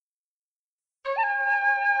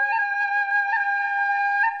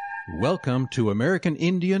Welcome to American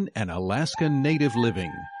Indian and Alaska Native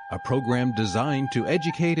Living, a program designed to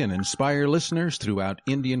educate and inspire listeners throughout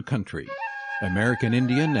Indian country. American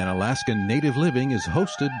Indian and Alaska Native Living is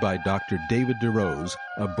hosted by Dr. David DeRose,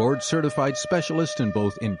 a board-certified specialist in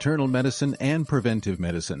both internal medicine and preventive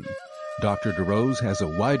medicine. Dr. DeRose has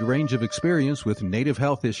a wide range of experience with Native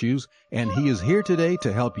health issues, and he is here today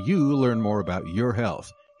to help you learn more about your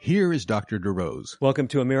health. Here is Dr. DeRose. Welcome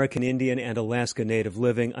to American Indian and Alaska Native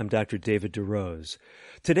Living. I'm Dr. David DeRose.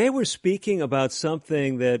 Today we're speaking about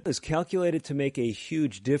something that is calculated to make a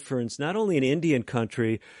huge difference, not only in Indian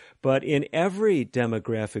country, but in every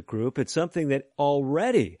demographic group. It's something that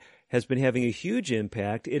already has been having a huge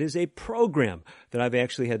impact. It is a program that I've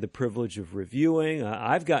actually had the privilege of reviewing.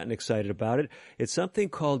 I've gotten excited about it. It's something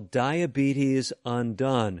called Diabetes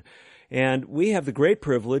Undone. And we have the great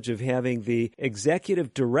privilege of having the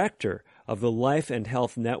executive director of the Life and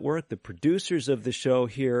Health Network, the producers of the show,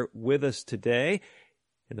 here with us today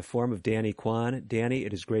in the form of Danny Kwan. Danny,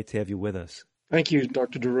 it is great to have you with us. Thank you,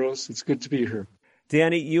 Dr. DeRose. It's good to be here.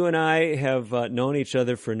 Danny, you and I have known each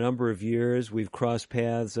other for a number of years. We've crossed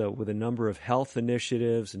paths with a number of health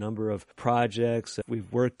initiatives, a number of projects.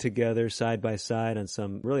 We've worked together side by side on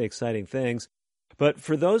some really exciting things. But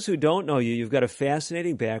for those who don't know you, you've got a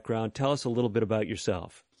fascinating background. Tell us a little bit about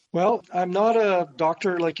yourself. Well, I'm not a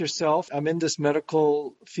doctor like yourself. I'm in this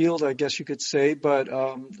medical field, I guess you could say, but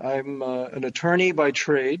I'm an attorney by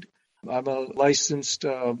trade. I'm a licensed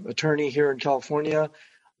attorney here in California,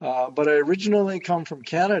 but I originally come from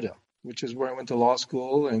Canada, which is where I went to law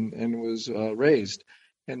school and was raised.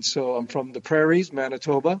 And so I'm from the prairies,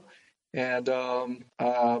 Manitoba. And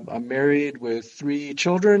I'm married with 3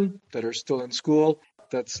 children that are still in school.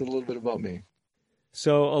 That's a little bit about me.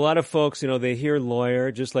 So a lot of folks, they hear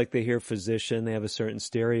lawyer just like they hear physician. They have a certain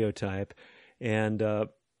stereotype. And,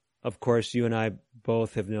 of course, you and I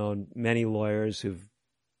both have known many lawyers who've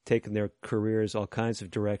taken their careers all kinds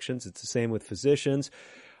of directions. It's the same with physicians.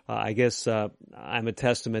 I guess I'm a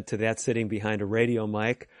testament to that, sitting behind a radio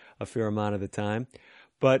mic a fair amount of the time.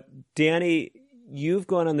 But, Danny, you've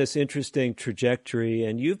gone on this interesting trajectory,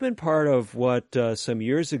 and you've been part of what some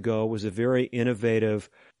years ago was a very innovative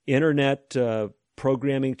internet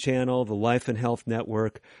programming channel, the Life and Health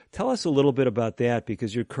Network. Tell us a little bit about that,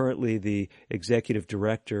 because you're currently the executive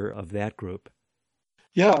director of that group.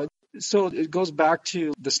 Yeah, so it goes back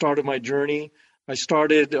to the start of my journey. I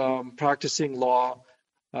started practicing law,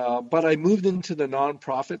 but I moved into the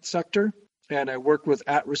nonprofit sector. And I worked with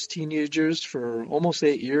at-risk teenagers for almost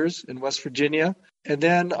 8 years in West Virginia. And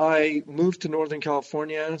then I moved to Northern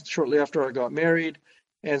California shortly after I got married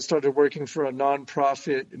and started working for a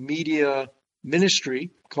nonprofit media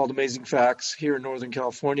ministry called Amazing Facts here in Northern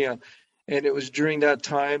California. And it was during that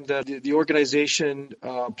time that the organization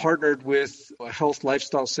partnered with a health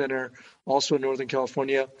lifestyle center, also in Northern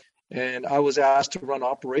California. And I was asked to run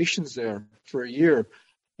operations there for a year.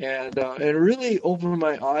 And it really opened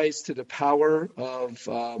my eyes to the power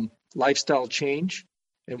of lifestyle change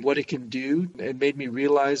and what it can do. It made me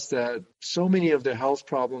realize that so many of the health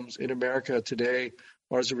problems in America today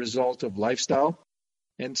are as a result of lifestyle.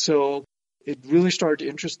 And so it really started to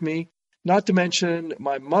interest me. Not to mention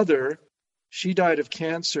my mother, she died of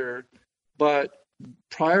cancer, but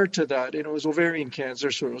prior to that, and it was ovarian cancer,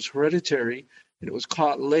 so it was hereditary, and it was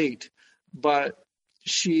caught late. But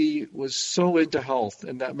she was so into health,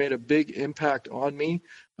 and that made a big impact on me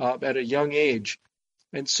at a young age.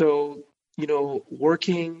 And so,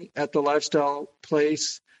 working at the lifestyle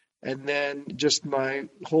place, and then just my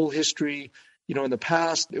whole history, in the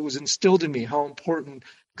past, it was instilled in me how important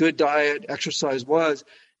good diet, exercise was.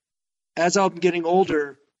 As I'm getting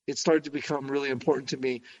older, it started to become really important to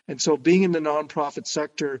me. And so being in the nonprofit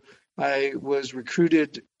sector, I was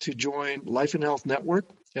recruited to join Life and Health Network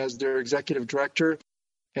as their executive director.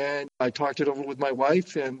 And I talked it over with my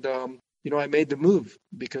wife, and, I made the move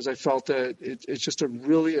because I felt that it's just a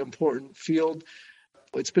really important field.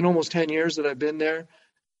 It's been almost 10 years that I've been there.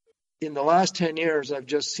 In the last 10 years, I've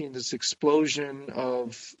just seen this explosion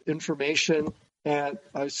of information, and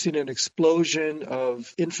I've seen an explosion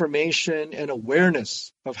of information and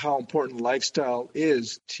awareness of how important lifestyle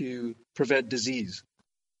is to prevent disease.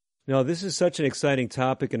 No, this is such an exciting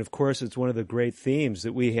topic, and of course it's one of the great themes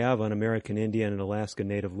that we have on American Indian and Alaska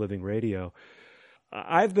Native Living Radio.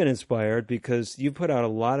 I've been inspired because you put out a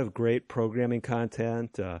lot of great programming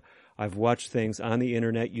content. I've watched things on the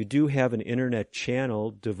internet. You do have an internet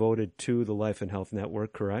channel devoted to the Life and Health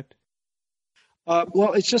Network, correct?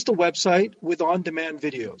 Well, it's just a website with on-demand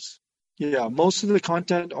videos. Yeah, most of the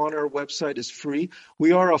content on our website is free.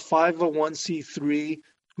 We are a 501c3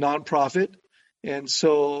 nonprofit. And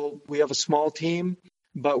so we have a small team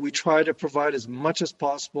but we try to provide as much as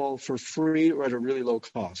possible for free or at a really low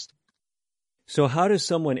cost. So how does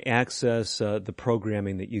someone access the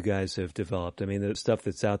programming that you guys have developed? I mean, the stuff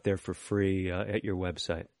that's out there for free at your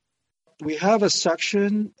website. We have a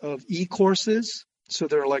section of e-courses. So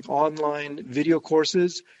they're like online video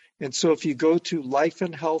courses. And so if you go to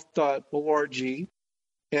lifeandhealth.org,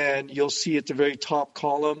 and you'll see at the very top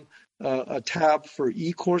column a tab for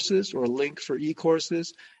e-courses or a link for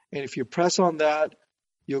e-courses. And if you press on that,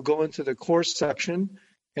 you'll go into the course section,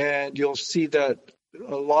 and you'll see that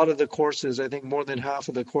a lot of the courses, I think more than half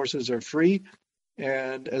of the courses are free.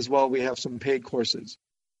 And as well, we have some paid courses.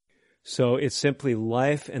 So it's simply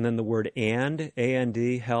Life and then the word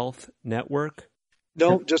A-N-D, Health Network?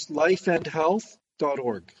 No, just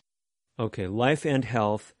lifeandhealth.org. Okay,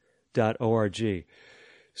 lifeandhealth.org.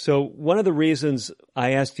 So one of the reasons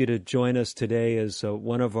I asked you to join us today is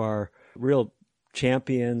one of our real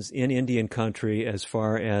champions in Indian country as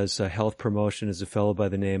far as health promotion is a fellow by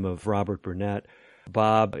the name of Robert Burnett.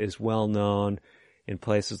 Bob is well known in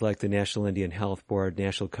places like the National Indian Health Board,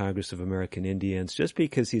 National Congress of American Indians, just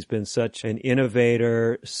because he's been such an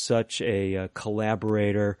innovator, such a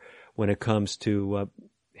collaborator when it comes to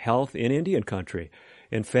health in Indian country.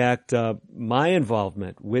 In fact, my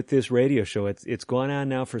involvement with this radio show, it's gone on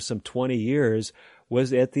now for some 20 years,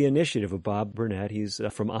 was at the initiative of Bob Burnett. He's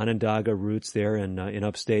from Onondaga roots there in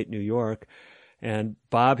upstate New York. And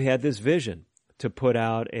Bob had this vision to put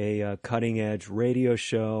out a cutting-edge radio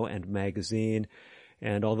show and magazine.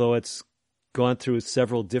 And although it's gone through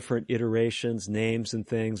several different iterations, names and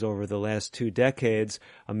things over the last 2 decades,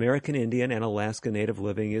 American Indian and Alaska Native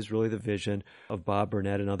Living is really the vision of Bob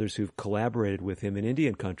Burnett and others who've collaborated with him in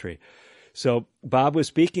Indian country. So Bob was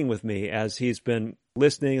speaking with me as he's been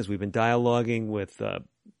listening, as we've been dialoguing with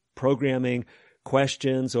programming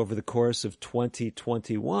questions over the course of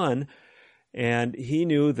 2021. And he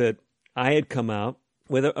knew that I had come out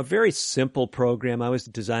with a very simple program. I was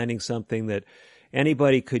designing something that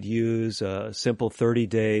anybody could use, a simple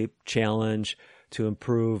 30-day challenge to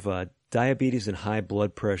improve diabetes and high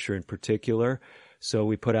blood pressure in particular. So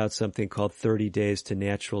we put out something called 30 Days to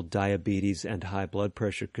Natural Diabetes and High Blood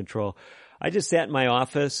Pressure Control. I just sat in my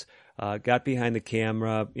office, got behind the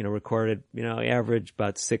camera, recorded, average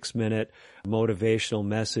about 6-minute motivational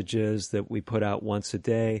messages that we put out once a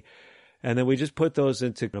day. And then we just put those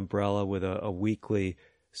into an umbrella with a weekly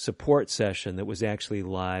support session that was actually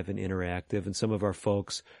live and interactive. And some of our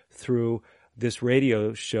folks through this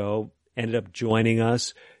radio show ended up joining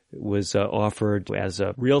us. It was offered as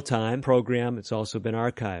a real-time program. It's also been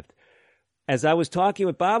archived. As I was talking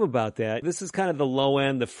with Bob about that, this is kind of the low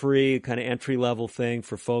end, the free kind of entry-level thing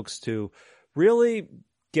for folks to really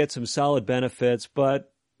get some solid benefits. But,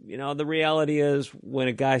 the reality is when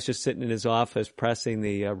a guy's just sitting in his office pressing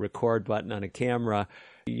the record button on a camera,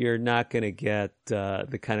 you're not going to get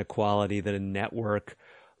the kind of quality that a network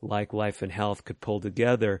like Life and Health could pull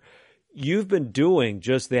together. You've been doing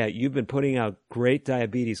just that. You've been putting out great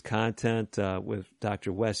diabetes content with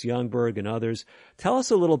Dr. Wes Youngberg and others. Tell us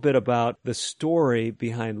a little bit about the story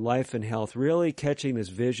behind Life and Health, really catching this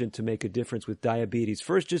vision to make a difference with diabetes.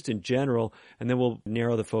 First, just in general, and then we'll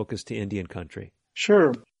narrow the focus to Indian country.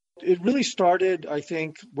 Sure. It really started, I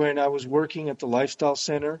think, when I was working at the Lifestyle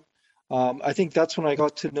Center. I think that's when I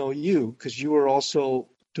got to know you, because you were also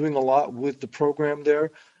doing a lot with the program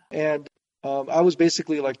there. And I was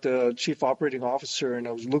basically like the chief operating officer, and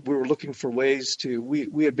we were looking for ways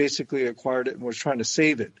we had basically acquired it and was trying to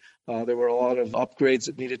save it. There were a lot of upgrades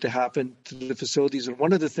that needed to happen to the facilities. And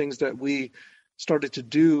one of the things that we started to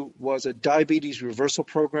do was a diabetes reversal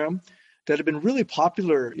program that had been really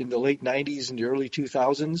popular in the late 90s and the early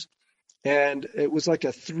 2000s. And it was like a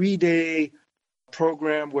 3-day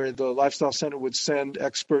program where the Lifestyle Center would send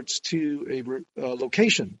experts to a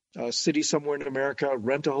location, a city somewhere in America,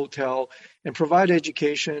 rent a hotel, and provide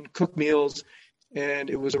education, cook meals.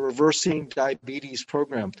 And it was a reversing diabetes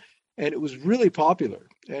program. And it was really popular.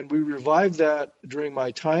 And we revived that during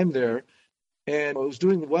my time there. And it was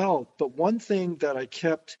doing well. But one thing that I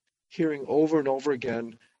kept hearing over and over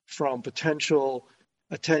again from potential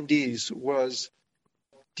attendees was,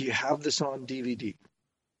 do you have this on DVD?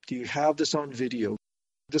 Do you have this on video?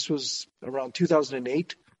 This was around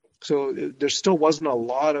 2008. So there still wasn't a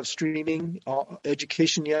lot of streaming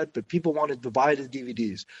education yet, but people wanted to buy the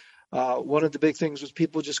DVDs. One of the big things was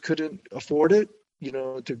people just couldn't afford it,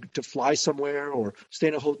 to fly somewhere or stay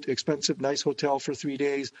in a expensive, nice hotel for 3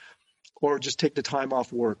 days, or just take the time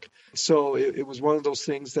off work. So it was one of those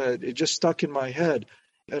things that it just stuck in my head.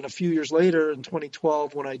 And a few years later, in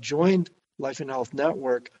 2012, when I joined Life and Health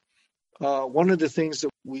Network, one of the things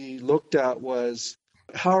that we looked at was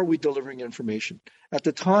how are we delivering information? At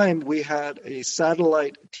the time, we had a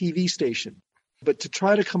satellite TV station, but to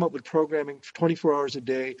try to come up with programming for 24 hours a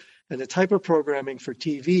day and the type of programming for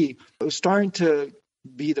TV, it was starting to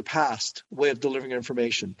be the past way of delivering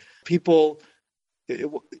information. People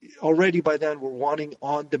already by then were wanting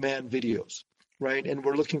on-demand videos, right? And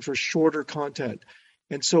we're looking for shorter content.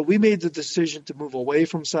 And so we made the decision to move away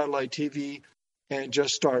from satellite TV and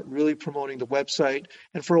just start really promoting the website.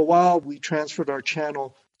 And for a while, we transferred our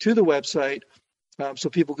channel to the website so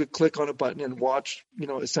people could click on a button and watch,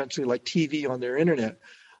 essentially like TV on their internet.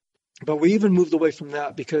 But we even moved away from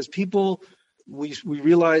that because people, we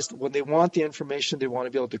realized when they want the information, they want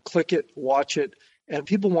to be able to click it, watch it, and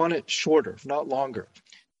people want it shorter, not longer.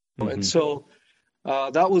 Mm-hmm. And so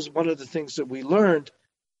that was one of the things that we learned.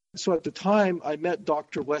 So at the time, I met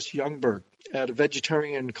Dr. Wes Youngberg at a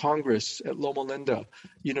vegetarian congress at Loma Linda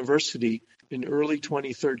University in early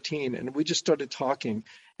 2013, and we just started talking.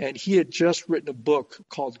 And he had just written a book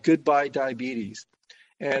called Goodbye Diabetes.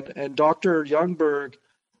 And Dr. Youngberg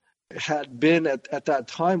had been at that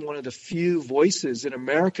time one of the few voices in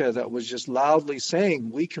America that was just loudly saying,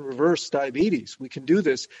 we can reverse diabetes, we can do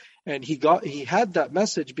this. And he had that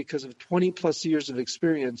message because of 20 plus years of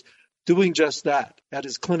experience doing just that at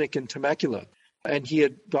his clinic in Temecula. And he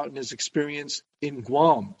had gotten his experience in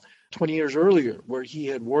Guam 20 years earlier, where he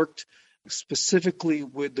had worked specifically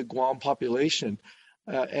with the Guam population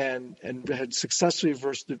and had successfully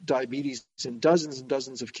reversed diabetes in dozens and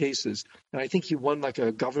dozens of cases. And I think he won like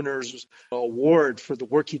a governor's award for the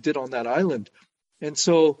work he did on that island. And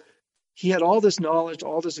so he had all this knowledge,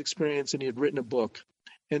 all this experience, and he had written a book.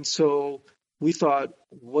 And so we thought,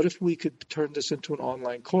 what if we could turn this into an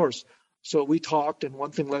online course? So we talked, and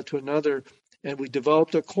one thing led to another, and we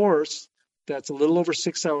developed a course that's a little over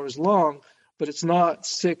 6 hours long, but it's not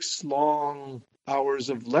 6 long hours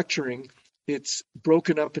of lecturing. It's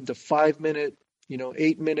broken up into 5-minute,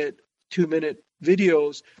 8-minute, 2-minute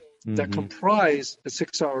videos that comprise a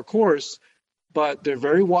 6-hour course, but they're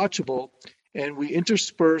very watchable. And we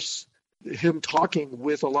intersperse him talking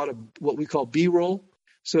with a lot of what we call B-roll.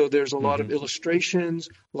 So there's a lot of illustrations,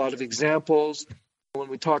 a lot of examples. When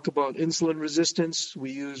we talk about insulin resistance,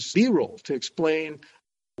 we use B-roll to explain.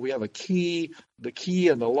 We have the key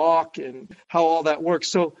and the lock and how all that works.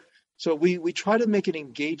 So we try to make it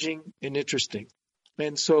engaging and interesting.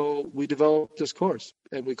 And so we developed this course,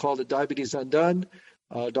 and we called it Diabetes Undone.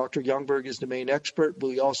 Dr. Youngberg is the main expert.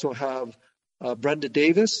 We also have Brenda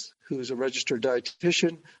Davis, who's a registered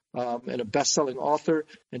dietitian and a best-selling author,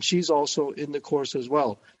 and she's also in the course as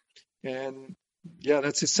well. And yeah,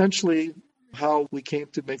 that's essentially how we came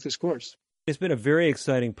to make this course. It's been a very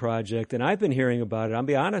exciting project, and I've been hearing about it. I'll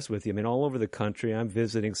be honest with you. I mean, all over the country, I'm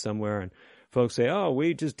visiting somewhere, and folks say, oh,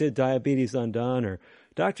 we just did Diabetes Undone, or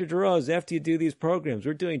Dr. DeRose, after you do these programs,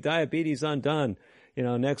 we're doing Diabetes Undone,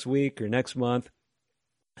 next week or next month.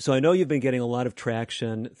 So I know you've been getting a lot of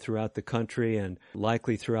traction throughout the country and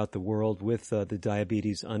likely throughout the world with the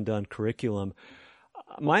Diabetes Undone curriculum.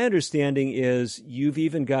 My understanding is you've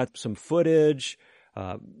even got some footage,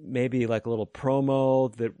 maybe like a little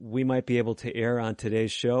promo that we might be able to air on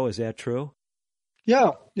today's show. Is that true?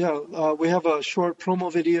 Yeah. We have a short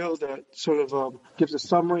promo video that sort of gives a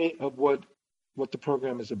summary of what the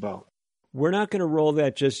program is about. We're not going to roll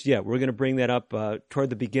that just yet. We're going to bring that up toward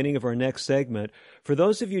the beginning of our next segment. For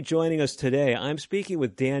those of you joining us today, I'm speaking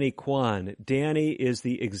with Danny Kwan. Danny is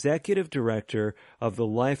the executive director of the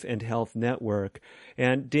Life and Health Network.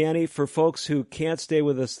 And Danny, for folks who can't stay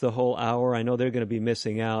with us the whole hour, I know they're going to be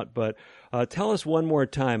missing out, but tell us one more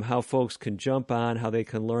time how folks can jump on, how they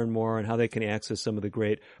can learn more, and how they can access some of the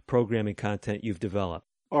great programming content you've developed.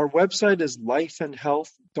 Our website is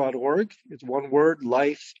lifeandhealth.org. It's one word,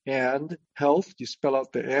 life and health. You spell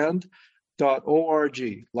out the .org,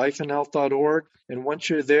 lifeandhealth.org. And once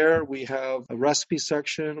you're there, we have a recipe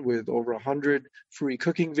section with over 100 free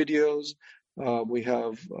cooking videos. We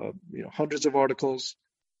have hundreds of articles,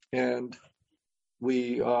 and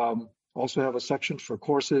we also have a section for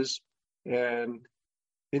courses. And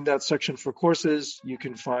in that section for courses, you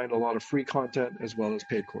can find a lot of free content as well as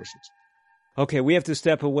paid courses. Okay, we have to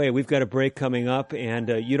step away. We've got a break coming up, and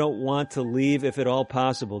you don't want to leave if at all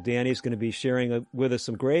possible. Danny's going to be sharing with us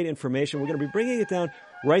some great information. We're going to be bringing it down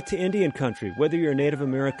right to Indian country, whether you're a Native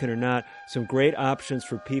American or not, some great options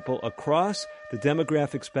for people across the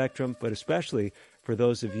demographic spectrum, but especially for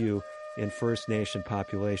those of you in First Nation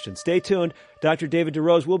populations. Stay tuned. Dr. David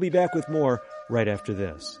DeRose will be back with more right after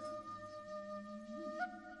this.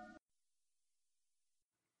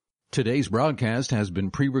 Today's broadcast has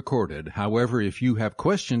been pre-recorded. However, if you have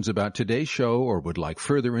questions about today's show or would like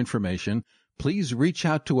further information, please reach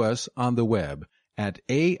out to us on the web at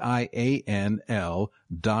AIANL.org.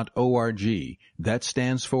 That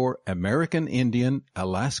stands for American Indian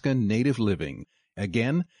Alaska Native Living.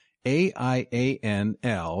 Again, AIANL.org.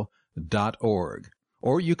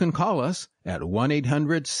 Or you can call us at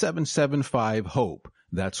 1-800-775-HOPE.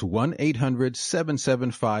 That's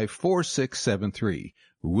 1-800-775-4673.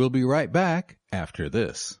 We'll be right back after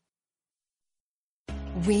this.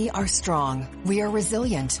 We are strong, we are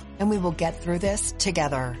resilient, and we will get through this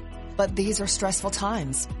together. But these are stressful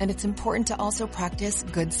times, and it's important to also practice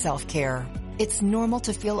good self-care. It's normal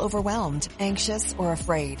to feel overwhelmed, anxious, or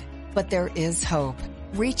afraid. But there is hope.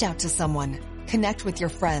 Reach out to someone. Connect with your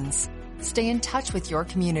friends. Stay in touch with your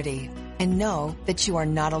community. And know that you are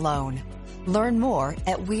not alone. Learn more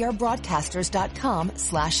at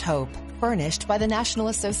wearebroadcasters.com/hope. Furnished by the National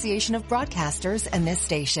Association of Broadcasters and this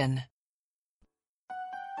station.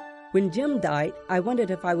 When Jim died, I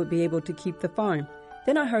wondered if I would be able to keep the farm.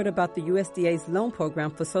 Then I heard about the USDA's loan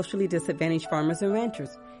program for socially disadvantaged farmers and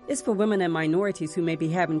ranchers. It's for women and minorities who may be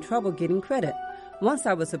having trouble getting credit. Once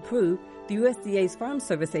I was approved, the USDA's Farm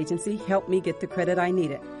Service Agency helped me get the credit I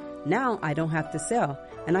needed. Now I don't have to sell,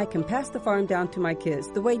 and I can pass the farm down to my kids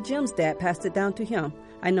the way Jim's dad passed it down to him.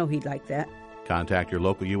 I know he'd like that. Contact your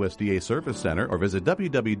local USDA Service Center or visit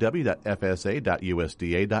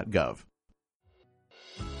www.fsa.usda.gov.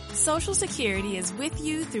 Social Security is with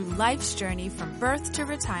you through life's journey from birth to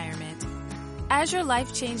retirement. As your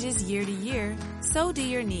life changes year to year, so do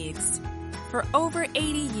your needs. For over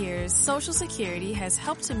 80 years, Social Security has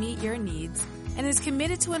helped to meet your needs and is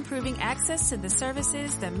committed to improving access to the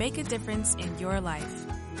services that make a difference in your life.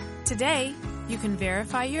 Today, you can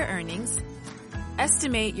verify your earnings,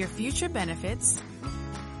 estimate your future benefits,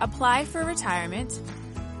 apply for retirement,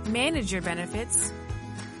 manage your benefits,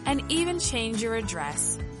 and even change your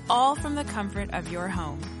address, all from the comfort of your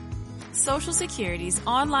home. Social Security's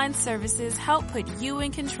online services help put you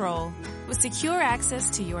in control with secure access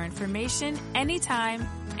to your information anytime,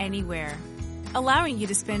 anywhere, allowing you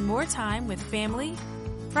to spend more time with family,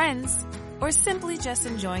 friends, or simply just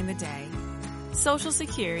enjoying the day. Social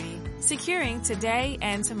Security, securing today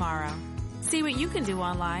and tomorrow. See what you can do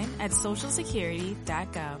online at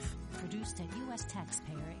socialsecurity.gov. Produced at U.S.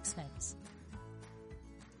 taxpayer expense.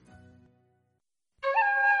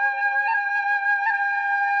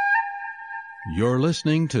 You're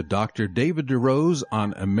listening to Dr. David DeRose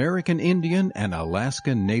on American Indian and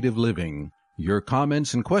Alaska Native Living. Your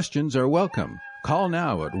comments and questions are welcome. Call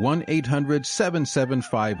now at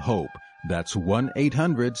 1-800-775-HOPE. That's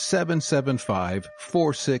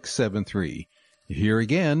 1-800-775-4673. Here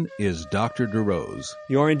again is Dr. DeRose.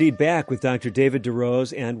 You're indeed back with Dr. David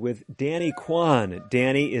DeRose and with Danny Kwan.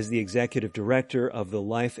 Danny is the Executive Director of the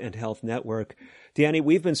Life and Health Network. Danny,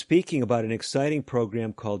 we've been speaking about an exciting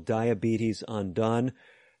program called Diabetes Undone.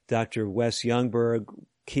 Dr. Wes Youngberg,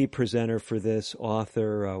 key presenter for this,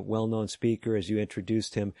 author, well-known speaker, as you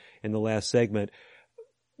introduced him in the last segment.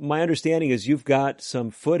 My understanding is you've got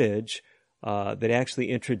some footage that actually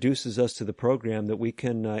introduces us to the program that we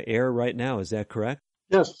can air right now. Is that correct?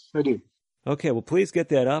 Yes, I do. Okay, well, please get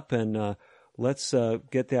that up and let's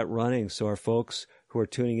get that running so our folks who are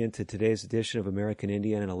tuning into today's edition of American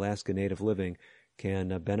Indian and Alaska Native Living can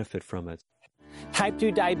benefit from it. Type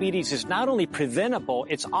 2 diabetes is not only preventable,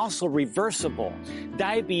 it's also reversible.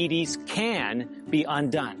 Diabetes can be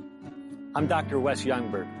undone. I'm Dr. Wes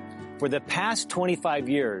Youngberg. For the past 25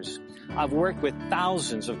 years, I've worked with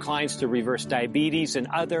thousands of clients to reverse diabetes and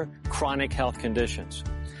other chronic health conditions.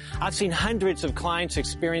 I've seen hundreds of clients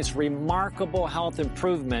experience remarkable health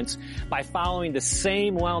improvements by following the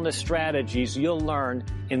same wellness strategies you'll learn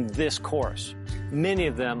in this course. Many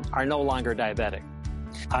of them are no longer diabetic.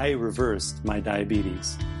 I reversed my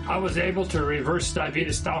diabetes. I was able to reverse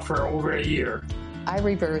diabetes now for over a year. I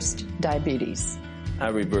reversed diabetes. I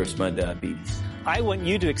reversed my diabetes. I want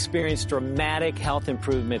you to experience dramatic health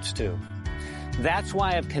improvements too. That's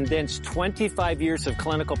why I've condensed 25 years of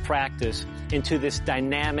clinical practice into this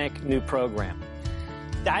dynamic new program.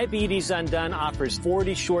 Diabetes Undone offers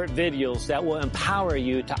 40 short videos that will empower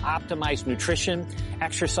you to optimize nutrition,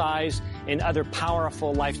 exercise, and other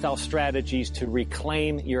powerful lifestyle strategies to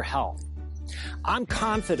reclaim your health. I'm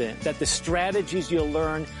confident that the strategies you'll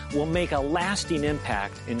learn will make a lasting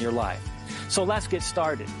impact in your life. So let's get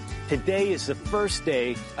started. Today is the first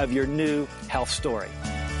day of your new health story.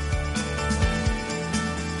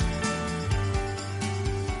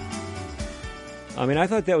 I mean, I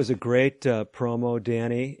thought that was a great promo,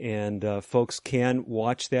 Danny, and folks can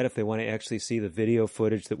watch that if they want to actually see the video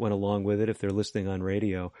footage that went along with it, if they're listening on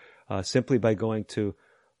radio, simply by going to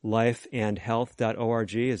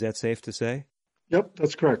lifeandhealth.org. Is that safe to say? Yep,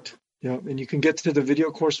 that's correct. Yeah, and you can get to the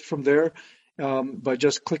video course from there. by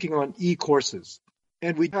just clicking on e-courses.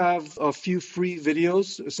 And we have a few free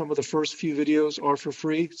videos. Some of the first few videos are for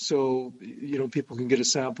free, so people can get a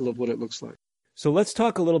sample of what it looks like. So let's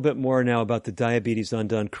talk a little bit more now about the Diabetes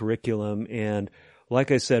Undone curriculum. And like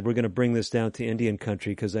I said, we're going to bring this down to Indian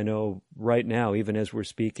country because I know right now, even as we're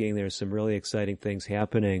speaking, there's some really exciting things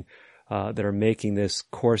happening that are making this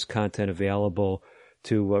course content available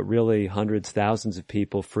to really hundreds, thousands of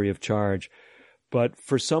people free of charge. But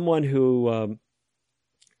for someone who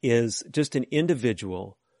is just an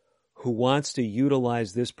individual who wants to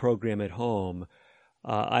utilize this program at home,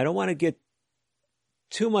 I don't want to get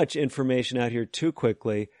too much information out here too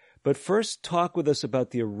quickly, but first talk with us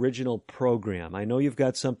about the original program. I know you've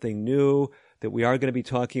got something new that we are going to be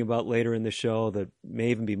talking about later in the show that may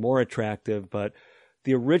even be more attractive, but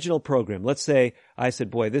the original program, let's say I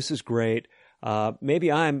said, boy, this is great.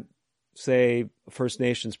 Maybe I'm, say, a First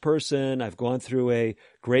Nations person. I've gone through a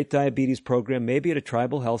great diabetes program, maybe at a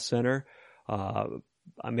tribal health center.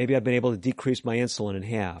 Maybe I've been able to decrease my insulin in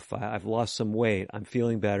half. I've lost some weight. I'm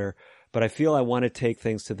feeling better, but I feel I want to take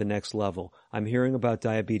things to the next level. I'm hearing about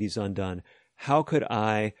Diabetes Undone. How could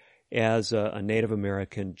I, as a Native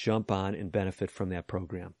American, jump on and benefit from that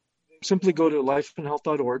program? Simply go to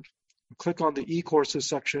lifeandhealth.org. Click on the e-courses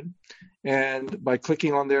section, and by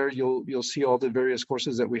clicking on there, you'll see all the various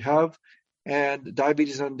courses that we have, and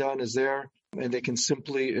Diabetes Undone is there, and they can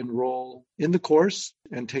simply enroll in the course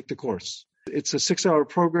and take the course. It's a 6-hour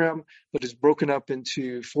program, but it's broken up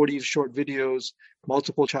into 40 short videos,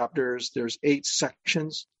 multiple chapters. There's 8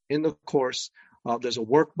 sections in the course. There's a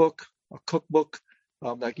workbook, a cookbook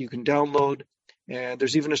that you can download. And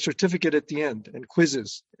there's even a certificate at the end and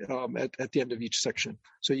quizzes at the end of each section.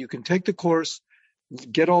 So you can take the course,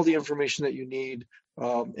 get all the information that you need.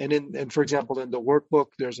 And for example, in the workbook,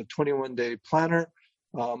 there's a 21-day planner.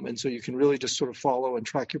 And so you can really just sort of follow and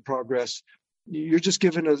track your progress. You're just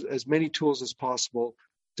given as many tools as possible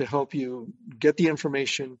to help you get the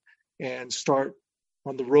information and start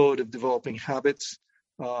on the road of developing habits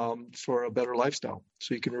for a better lifestyle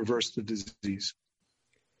so you can reverse the disease.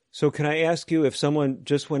 So can I ask you, if someone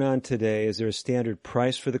just went on today, is there a standard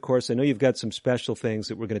price for the course? I know you've got some special things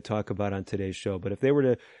that we're going to talk about on today's show, but if they were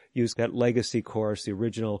to use that legacy course, the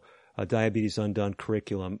original Diabetes Undone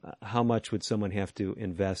curriculum, how much would someone have to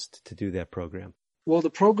invest to do that program? Well, the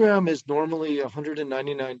program is normally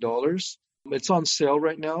 $199. It's on sale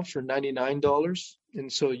right now for $99.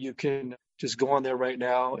 And so you can just go on there right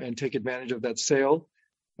now and take advantage of that sale.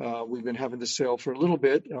 We've been having the sale for a little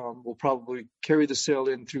bit. We'll probably carry the sale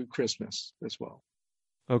in through Christmas as well.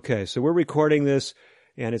 Okay, so we're recording this,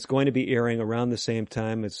 and it's going to be airing around the same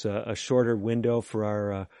time. It's a shorter window for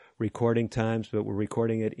our recording times, but we're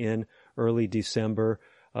recording it in early December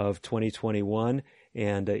of 2021,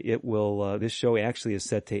 and it will. This show actually is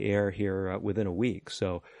set to air here within a week,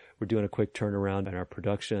 so we're doing a quick turnaround in our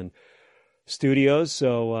production studios.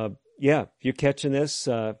 So, if you're catching this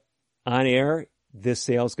on air, this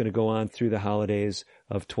sale is going to go on through the holidays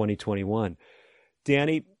of 2021.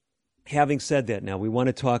 Danny, having said that, now we want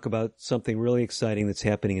to talk about something really exciting that's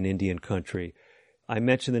happening in Indian country. I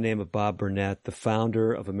mentioned the name of Bob Burnett, the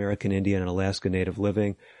founder of American Indian and Alaska Native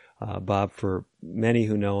Living. Bob, for many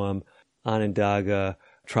who know him, Onondaga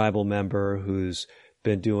tribal member who's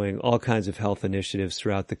been doing all kinds of health initiatives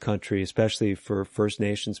throughout the country, especially for First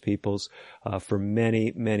Nations peoples, for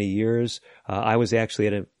many, many years. I was actually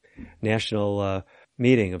at a national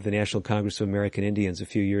meeting of the National Congress of American Indians a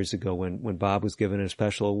few years ago when Bob was given a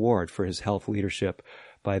special award for his health leadership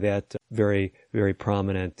by that very, very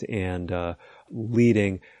prominent and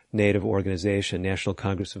leading Native organization, National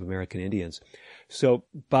Congress of American Indians. So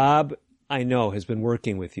Bob, I know, has been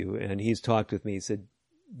working with you, and he's talked with me. He said,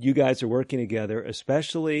 you guys are working together,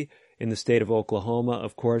 especially in the state of Oklahoma,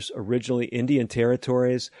 of course, originally Indian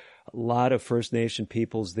territories, a lot of First Nation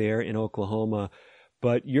peoples there in Oklahoma.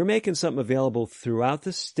 But you're making something available throughout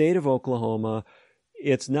the state of Oklahoma.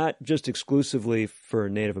 It's not just exclusively for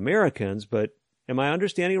Native Americans, but am I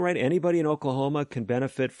understanding right? Anybody in Oklahoma can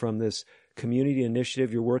benefit from this community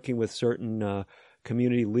initiative. You're working with certain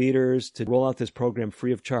community leaders to roll out this program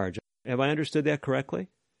free of charge. Have I understood that correctly?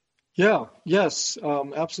 Yes,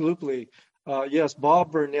 absolutely. Yes,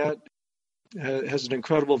 Bob Burnett has an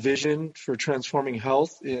incredible vision for transforming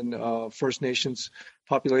health in First Nations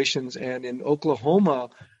populations. And in Oklahoma,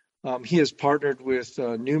 he has partnered with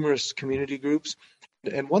numerous community groups.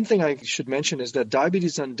 And one thing I should mention is that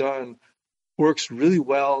Diabetes Undone works really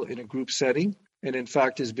well in a group setting, and in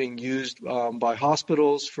fact is being used by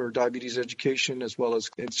hospitals for diabetes education, as well as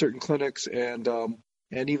in certain clinics, and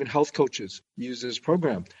even health coaches use this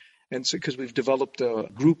program. And so, because we've developed a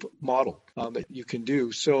group model that you can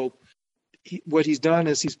do. So what he's done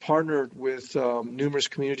is he's partnered with numerous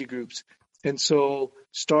community groups. And so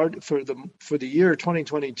start for the year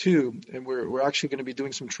 2022, and we're actually going to be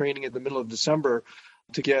doing some training in the middle of December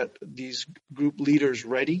to get these group leaders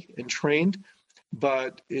ready and trained.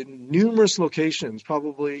 But in numerous locations,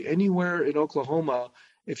 probably anywhere in Oklahoma,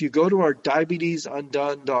 if you go to our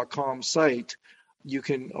diabetesundone.com site, you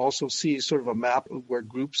can also see sort of a map of where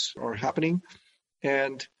groups are happening.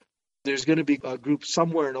 And there's going to be a group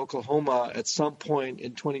somewhere in Oklahoma at some point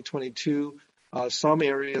in 2022, some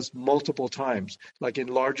areas multiple times. Like in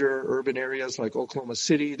larger urban areas like Oklahoma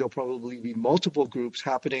City, there'll probably be multiple groups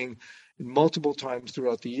happening multiple times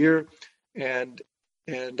throughout the year. And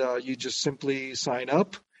you just simply sign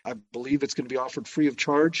up. I believe it's going to be offered free of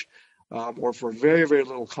charge or for very, very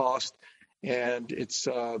little cost. And it's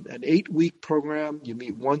an 8-week program. You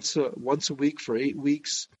meet once a week for 8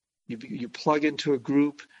 weeks. You plug into a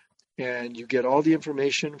group, and you get all the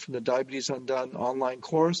information from the Diabetes Undone online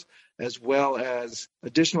course, as well as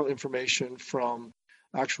additional information from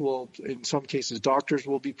actual, in some cases, doctors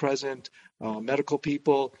will be present, medical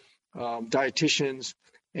people, dietitians,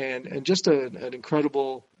 and just an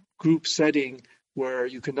incredible group setting where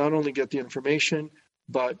you can not only get the information,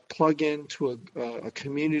 but plug into a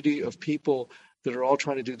community of people that are all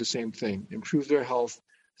trying to do the same thing, improve their health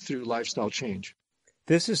through lifestyle change.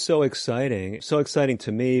 This is so exciting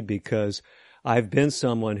to me because I've been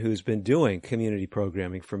someone who's been doing community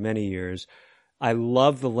programming for many years. I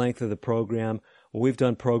love the length of the program. We've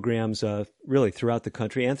done programs really throughout the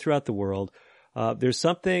country and throughout the world. There's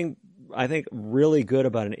something I think really good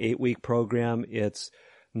about an 8-week program. It's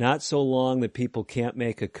not so long that people can't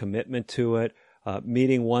make a commitment to it.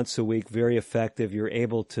 Meeting once a week, very effective. You're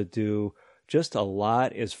able to do just a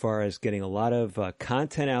lot as far as getting a lot of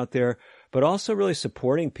content out there, but also really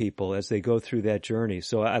supporting people as they go through that journey.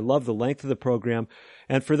 So I love the length of the program.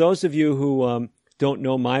 And for those of you who don't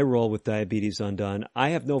know my role with Diabetes Undone, I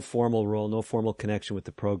have no formal role, no formal connection with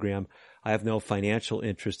the program. I have no financial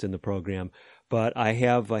interest in the program, but I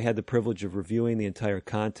had the privilege of reviewing the entire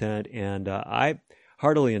content, and I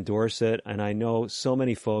heartily endorse it. And I know so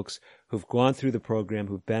many folks who've gone through the program,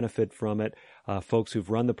 who've benefited from it, folks who've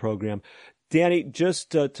run the program. Danny,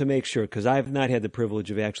 just to make sure, because I've not had the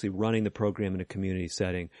privilege of actually running the program in a community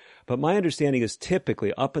setting, but my understanding is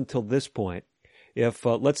typically up until this point, if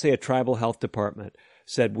let's say a tribal health department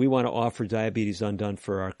said, we want to offer Diabetes Undone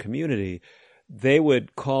for our community, they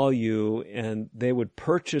would call you and they would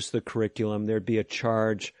purchase the curriculum. There'd be a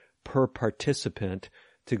charge per participant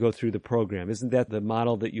to go through the program. Isn't that the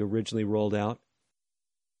model that you originally rolled out?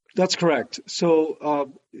 That's correct.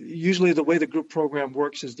 So usually the way the group program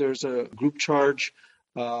works is there's a group charge,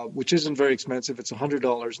 which isn't very expensive. It's $100,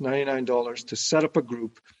 $99 to set up a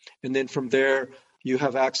group. And then from there, you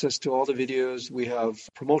have access to all the videos. We have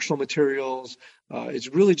promotional materials. It's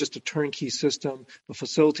really just a turnkey system, a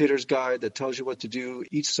facilitator's guide that tells you what to do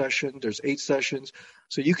each session. There's 8 sessions.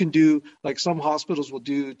 So you can do, like some hospitals will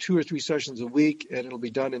do 2 or 3 sessions a week, and it'll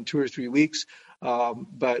be done in 2 or 3 weeks.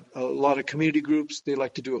 But a lot of community groups, they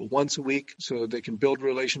like to do it once a week so they can build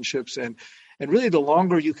relationships. And really, the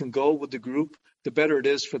longer you can go with the group, the better it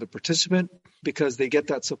is for the participant, because they get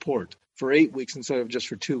that support for 8 weeks instead of just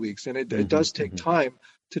for 2 weeks. And it does take time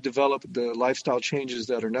to develop the lifestyle changes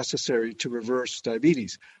that are necessary to reverse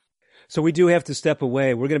diabetes. So we do have to step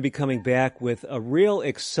away. We're going to be coming back with a real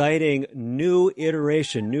exciting new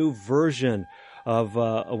iteration, new version of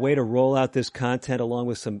a way to roll out this content, along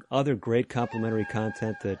with some other great complementary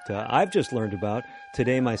content that I've just learned about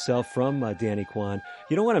today myself from Danny Kwan.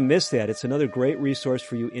 You don't want to miss that. It's another great resource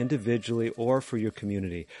for you individually or for your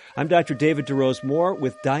community. I'm Dr. David DeRose Moore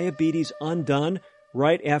with Diabetes Undone.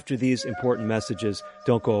 Right after these important messages,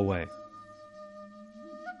 don't go away.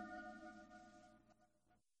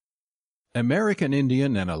 American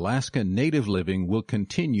Indian and Alaska Native Living will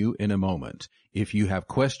continue in a moment. If you have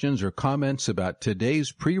questions or comments about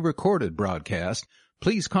today's pre-recorded broadcast,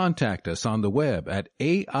 please contact us on the web at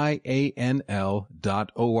aianl.org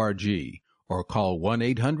or call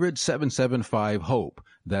 1-800-775-HOPE.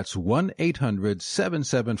 That's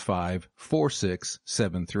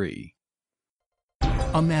 1-800-775-4673.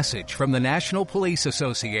 A message from the National Police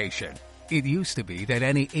Association. It used to be that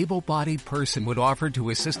any able-bodied person would offer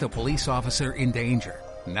to assist a police officer in danger.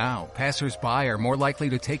 Now, passers-by are more likely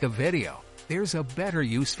to take a video. There's a better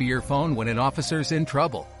use for your phone when an officer's in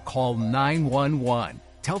trouble. Call 911.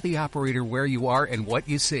 Tell the operator where you are and what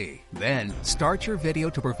you see. Then, start your video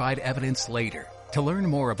to provide evidence later. To learn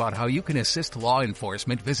more about how you can assist law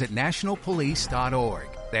enforcement, visit nationalpolice.org.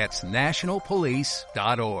 That's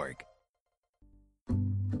nationalpolice.org.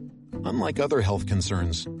 Unlike other health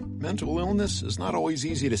concerns, mental illness is not always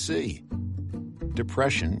easy to see.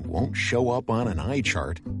 Depression won't show up on an eye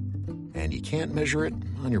chart, and you can't measure it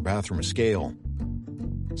on your bathroom scale.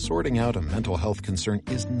 Sorting out a mental health concern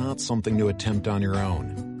is not something to attempt on your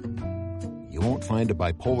own. You won't find a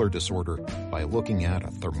bipolar disorder by looking at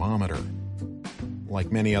a thermometer.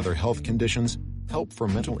 Like many other health conditions, help for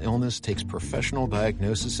mental illness takes professional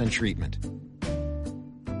diagnosis and treatment.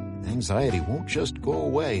 Anxiety won't just go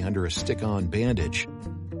away under a stick-on bandage.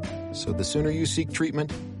 So the sooner you seek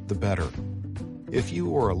treatment, the better. If you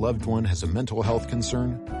or a loved one has a mental health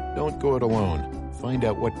concern, don't go it alone. Find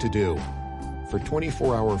out what to do. For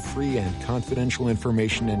 24-hour free and confidential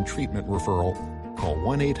information and treatment referral, call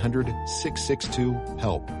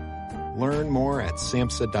 1-800-662-HELP. Learn more at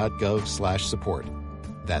samhsa.gov/support.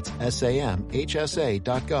 That's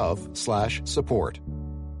samhsa.gov/support.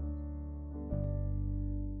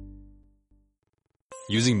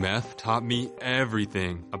 Using meth taught me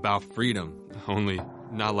everything about freedom, only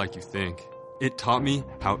not like you think. It taught me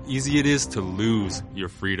how easy it is to lose your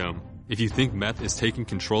freedom. If you think meth is taking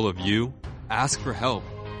control of you, ask for help.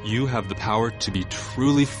 You have the power to be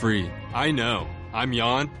truly free. I know. I'm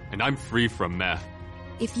Jan, and I'm free from meth.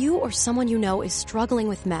 If you or someone you know is struggling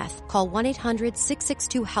with meth, call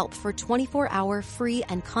 1-800-662-HELP for 24-hour free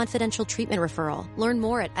and confidential treatment referral. Learn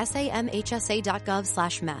more at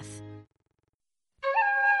samhsa.gov/meth.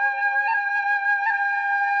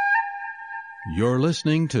 You're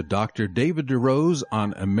listening to Dr. David DeRose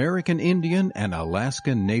on American Indian and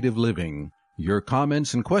Alaska Native Living. Your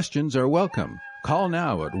comments and questions are welcome. Call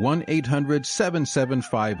now at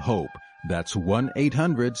 1-800-775-HOPE. That's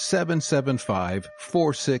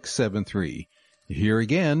 1-800-775-4673. Here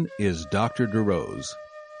again is Dr. DeRose.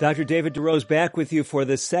 Dr. David DeRose back with you for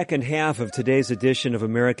the second half of today's edition of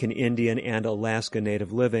American Indian and Alaska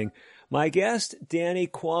Native Living. My guest, Danny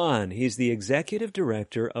Kwan. He's the Executive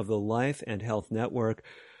Director of the Life and Health Network.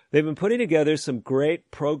 They've been putting together some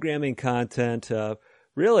great programming content,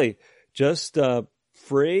 really just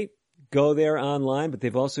free. Go there online, but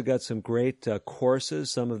they've also got some great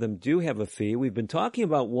courses. Some of them do have a fee. We've been talking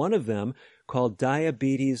about one of them called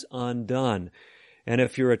Diabetes Undone. And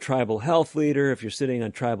if you're a tribal health leader, if you're sitting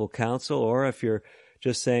on tribal council, or if you're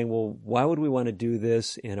just saying, well, why would we want to do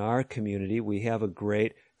this in our community? We have a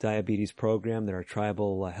great diabetes program that our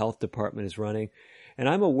tribal health department is running. And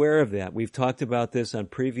I'm aware of that. We've talked about this on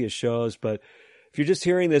previous shows, but if you're just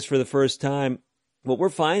hearing this for the first time, what we're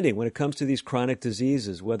finding when it comes to these chronic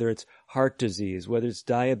diseases, whether it's heart disease, whether it's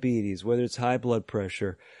diabetes, whether it's high blood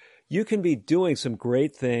pressure, you can be doing some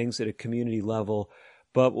great things at a community level.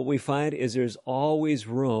 But what we find is there's always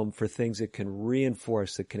room for things that can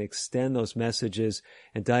reinforce, that can extend those messages.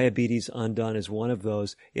 And Diabetes Undone is one of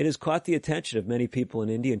those. It has caught the attention of many people in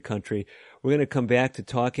Indian country. We're going to come back to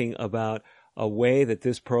talking about a way that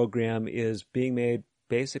this program is being made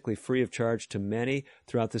basically free of charge to many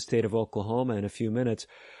throughout the state of Oklahoma in a few minutes.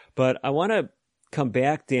 But I want to come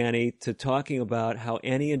back, Danny, to talking about how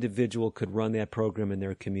any individual could run that program in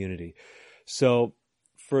their community. So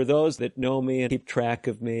for those that know me and keep track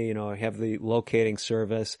of me, I have the locating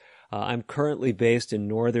service. I'm currently based in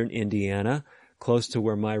northern Indiana, close to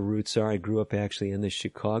where my roots are. I grew up actually in the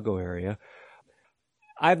Chicago area.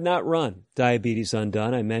 I've not run Diabetes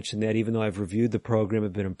Undone. I mentioned that even though I've reviewed the program,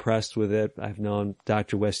 I've been impressed with it. I've known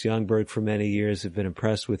Dr. Wes Youngberg for many years. I've been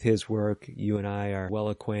impressed with his work. You and I are well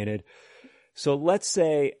acquainted. So let's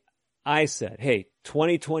say I said, hey,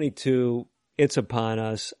 2022, it's upon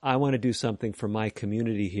us. I want to do something for my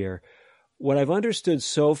community here. What I've understood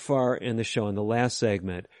so far in the show, in the last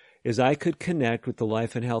segment, is I could connect with the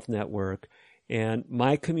Life and Health Network and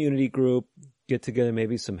my community group, get together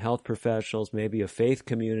maybe some health professionals, maybe a faith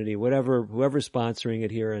community, whoever's sponsoring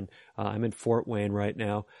it here. And I'm in Fort Wayne right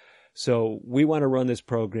now. So we want to run this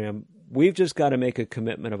program. We've just got to make a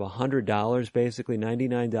commitment of $100, basically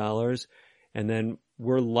 $99. And then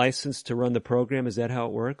we're licensed to run the program. Is that how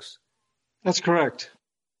it works? That's correct.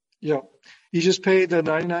 Yeah. You just pay the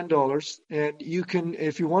 $99 and you can,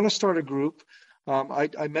 if you want to start a group,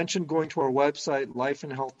 I mentioned going to our website,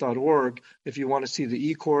 lifeandhealth.org, if you want to see the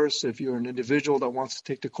e-course, if you're an individual that wants to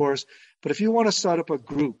take the course. But if you want to start up a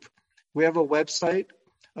group, we have a website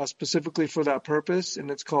specifically for that purpose,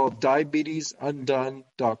 and it's called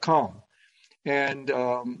diabetesundone.com, and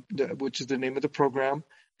which is the name of the program,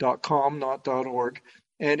 .com, not .org.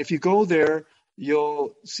 And if you go there,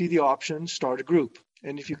 you'll see the option, start a group.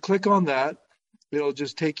 And if you click on that, it'll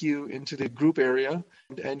just take you into the group area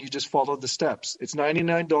and you just follow the steps. It's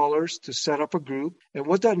 $99 to set up a group. And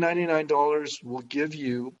what that $99 will give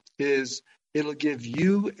you is it'll give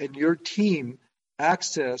you and your team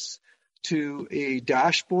access to a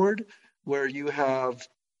dashboard where you have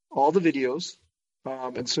all the videos.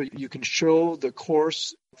 And so you can show the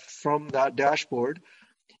course from that dashboard.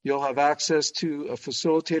 You'll have access to a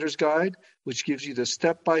facilitator's guide, which gives you the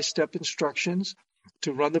step-by-step instructions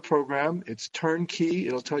to run the program. It's turnkey.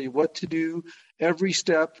 It'll tell you what to do every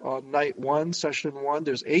step on night 1, session 1.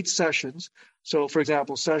 There's 8 sessions. So, for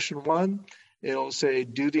example, session 1, it'll say,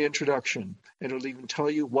 do the introduction. It'll even tell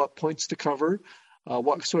you what points to cover,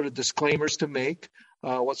 what sort of disclaimers to make,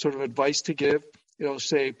 what sort of advice to give. It'll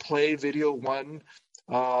say, play video 1.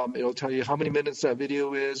 It'll tell you how many minutes that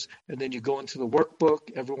video is, and then you go into the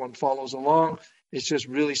workbook. Everyone follows along. It's just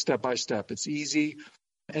really step by step. It's easy.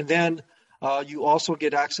 And then you also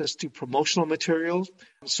get access to promotional materials.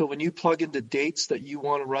 So when you plug in the dates that you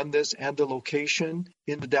want to run this and the location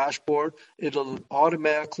in the dashboard, it'll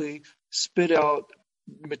automatically spit out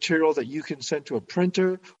material that you can send to a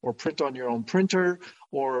printer or print on your own printer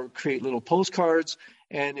or create little postcards.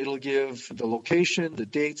 And it'll give the location, the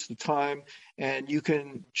dates, the time, and you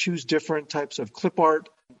can choose different types of clip art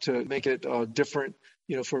to make it different,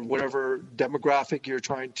 for whatever demographic you're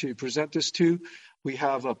trying to present this to. We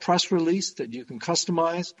have a press release that you can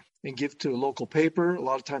customize and give to a local paper. A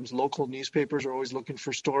lot of times local newspapers are always looking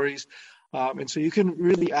for stories. And so you can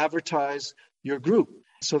really advertise your group.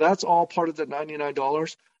 So that's all part of the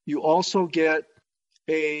 $99. You also get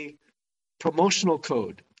a promotional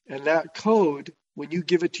code. And that code, when you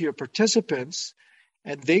give it to your participants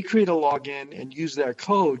and they create a login and use that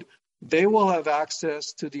code, they will have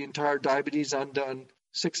access to the entire Diabetes Undone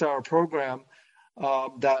 6-hour program.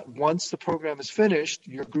 That once the program is finished,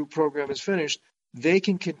 your group program is finished, they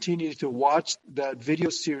can continue to watch that video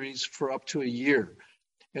series for up to a year.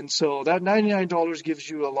 And so that $99 gives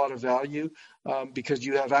you a lot of value because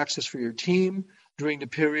you have access for your team during the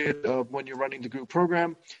period of when you're running the group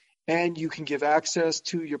program. And you can give access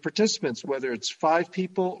to your participants, whether it's 5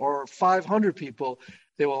 people or 500 people.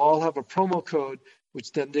 They will all have a promo code,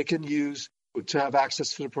 which then they can use to have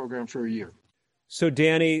access to the program for a year. So,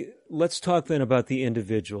 Danny, let's talk then about the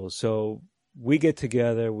individuals. So we get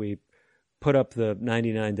together, we put up the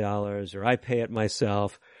 $99, or I pay it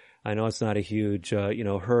myself. I know it's not a huge,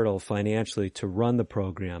 hurdle financially to run the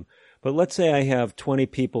program. But let's say I have 20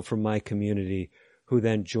 people from my community who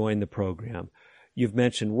then join the program. You've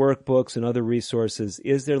mentioned workbooks and other resources.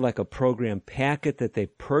 Is there like a program packet that they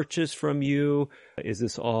purchase from you? Is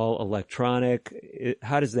this all electronic?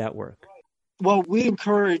 How does that work? Well, we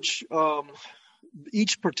encourage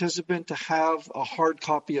each participant to have a hard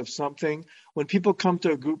copy of something. When people come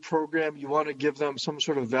to a group program, you want to give them some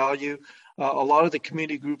sort of value. A lot of the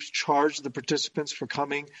community groups charge the participants for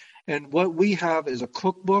coming. And what we have is a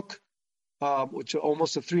cookbook, which is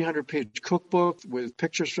almost a 300-page cookbook with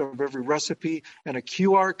pictures of every recipe and a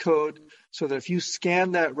QR code so that if you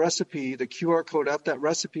scan that recipe, the QR code at that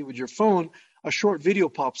recipe with your phone, a short video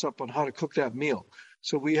pops up on how to cook that meal.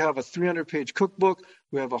 So we have a 300-page cookbook.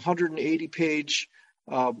 We have a 180-page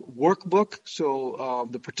workbook. So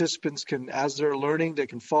the participants can, as they're learning, they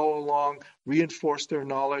can follow along, reinforce their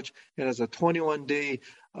knowledge. It has a 21-day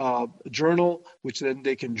journal, which then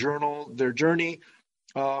they can journal their journey.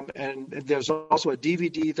 And there's also a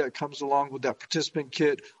DVD that comes along with that participant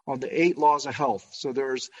kit on the 8 laws of health. So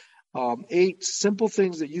there's 8 simple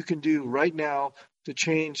things that you can do right now to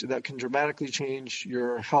change, that can dramatically change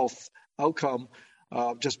your health outcome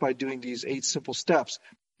just by doing these 8 simple steps.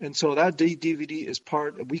 And so that DVD is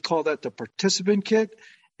we call that the participant kit.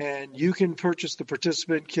 And you can purchase the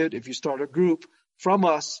participant kit if you start a group from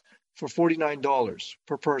us for $49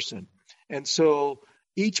 per person. And so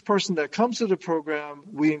each person that comes to the program,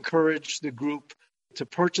 we encourage the group to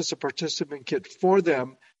purchase a participant kit for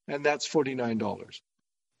them, and that's $49.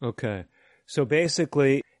 Okay. So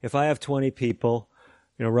basically, if I have 20 people,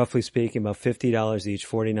 roughly speaking, about $50 each,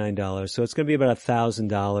 $49. So it's going to be about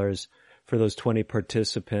 $1,000 for those 20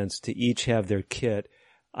 participants to each have their kit.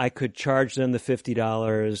 I could charge them the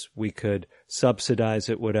 $50. We could subsidize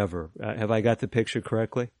it, whatever. Have I got the picture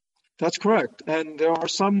correctly? That's correct. And there are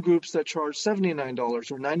some groups that charge $79 or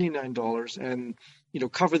 $99 and,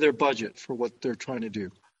 cover their budget for what they're trying to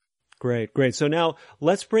do. Great. So now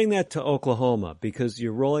let's bring that to Oklahoma because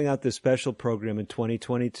you're rolling out this special program in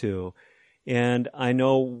 2022. And I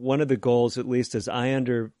know one of the goals, at least as I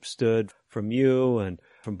understood from you and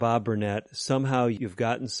from Bob Burnett, somehow you've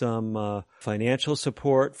gotten some financial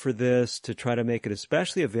support for this to try to make it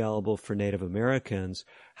especially available for Native Americans.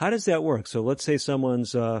 How does that work? So let's say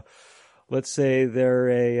someone's, let's say they're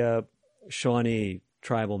a Shawnee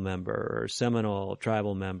tribal member or Seminole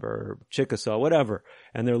tribal member or Chickasaw, whatever,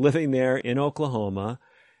 and they're living there in Oklahoma.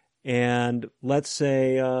 And let's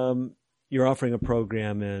say you're offering a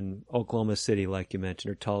program in Oklahoma City, like you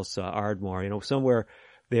mentioned, or Tulsa, Ardmore, somewhere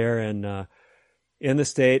there in in the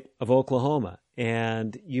state of Oklahoma.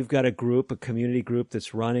 And you've got a group, a community group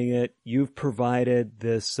that's running it. You've provided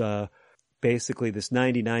this, basically this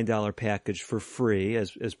 $99 package for free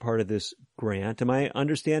as part of this grant. Am I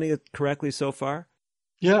understanding it correctly so far?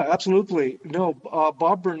 Yeah, absolutely. No,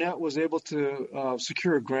 Bob Burnett was able to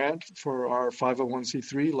secure a grant for our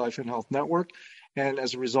 501c3 Life and Health Network. And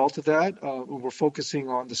as a result of that, we're focusing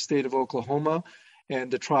on the state of Oklahoma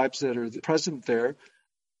and the tribes that are present there.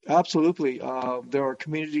 Absolutely. There are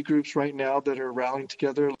community groups right now that are rallying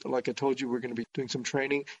together. Like I told you, we're going to be doing some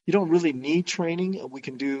training. You don't really need training. We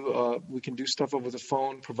can do stuff over the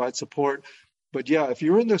phone, provide support. But yeah, if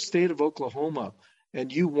you're in the state of Oklahoma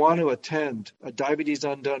and you want to attend a Diabetes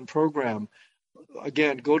Undone program,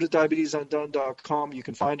 again, go to diabetesundone.com. You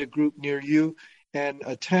can find a group near you and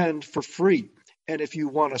attend for free. And if you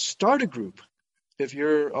want to start a group, if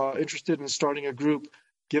you're interested in starting a group,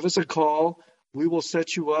 give us a call. We will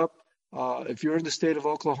set you up. If you're in the state of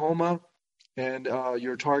Oklahoma and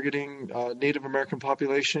you're targeting Native American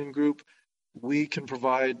population group, we can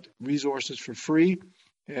provide resources for free.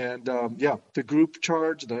 And the group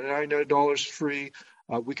charge, the $99 free.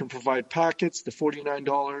 We can provide packets, the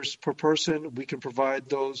 $49 per person. We can provide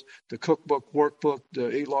those, the cookbook, workbook,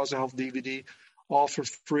 the 8 Laws of Health DVD, all for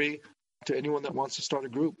free to anyone that wants to start a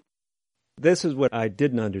group. This is what I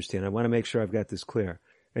didn't understand. I want to make sure I've got this clear.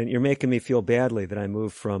 And you're making me feel badly that I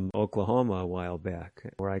moved from Oklahoma a while back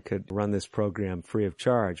where I could run this program free of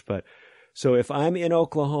charge. But so if I'm in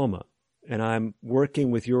Oklahoma and I'm working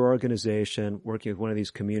with your organization, working with one of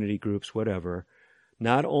these community groups, whatever,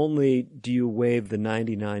 not only do you waive the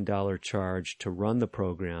 $99 charge to run the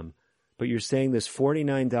program, but you're saying this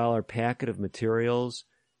 $49 packet of materials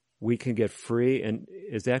we can get free. And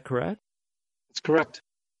is that correct? That's correct.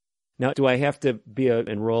 Now, do I have to be an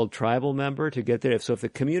enrolled tribal member to get there? So if the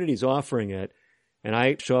community's offering it and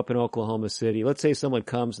I show up in Oklahoma City, let's say someone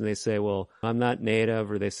comes and they say, well, I'm not Native,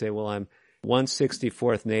 or they say, well, I'm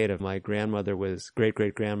 164th Native. My grandmother was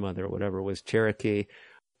great-great-grandmother or whatever was Cherokee.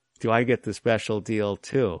 Do I get the special deal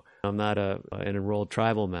too? I'm not an enrolled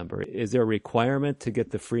tribal member. Is there a requirement to get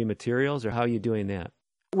the free materials, or how are you doing that?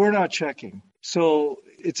 We're not checking. So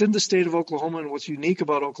it's in the state of Oklahoma, and what's unique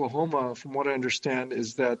about Oklahoma, from what I understand,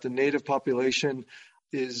 is that the Native population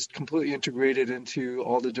is completely integrated into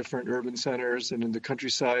all the different urban centers and in the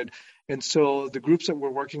countryside. And so the groups that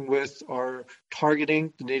we're working with are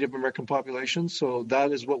targeting the Native American population. So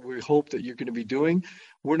that is what we hope that you're going to be doing.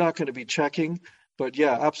 We're not going to be checking. But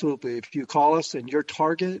yeah, absolutely. If you call us and your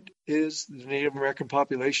target is the Native American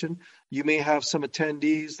population, you may have some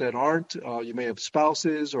attendees that aren't. You may have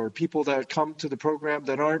spouses or people that come to the program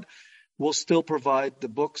that aren't. We'll still provide the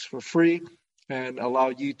books for free and allow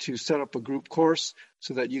you to set up a group course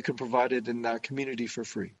so that you can provide it in that community for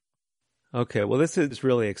free. Okay, well, this is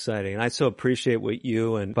really exciting. And I so appreciate what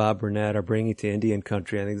you and Bob Burnett are bringing to Indian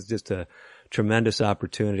country. I think it's just a tremendous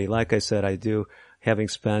opportunity. Like I said, I do. Having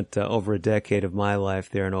spent over a decade of my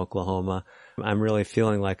life there in Oklahoma, I'm really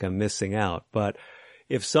feeling like I'm missing out. But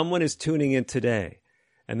if someone is tuning in today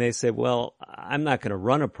and they say, well, I'm not going to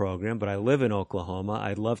run a program, but I live in Oklahoma,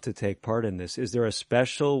 I'd love to take part in this. Is there a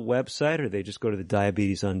special website, or they just go to the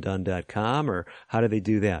diabetesundone.com, or how do they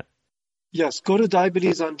do that? Yes, go to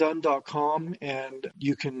diabetesundone.com and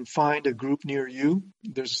you can find a group near you.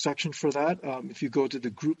 There's a section for that. If you go to the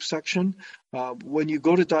group section, when you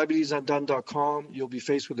go to diabetesundone.com, you'll be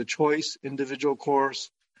faced with a choice, individual course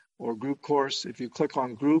or group course. If you click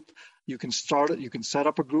on group, you can start it. You can set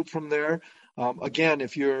up a group from there. Again,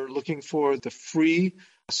 if you're looking for the free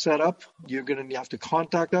setup, you're going to have to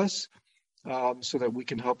contact us so that we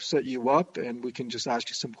can help set you up, and we can just ask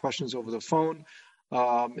you some questions over the phone.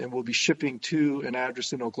 And we'll be shipping to an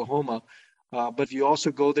address in Oklahoma. But if you also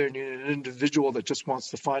go there and you're an individual that just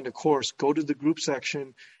wants to find a course, go to the group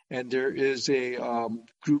section, and there is a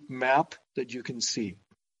group map that you can see.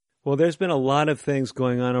 Well, there's been a lot of things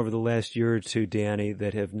going on over the last year or two, Danny,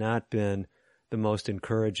 that have not been the most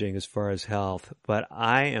encouraging as far as health. But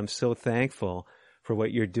I am so thankful for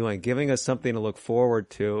what you're doing, giving us something to look forward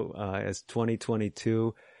to as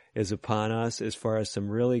 2022 is upon us, as far as some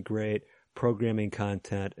really great programming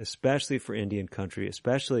content, especially for Indian country,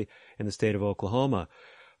 especially in the state of Oklahoma.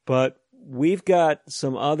 But we've got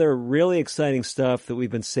some other really exciting stuff that we've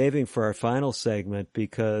been saving for our final segment,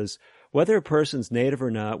 because whether a person's Native or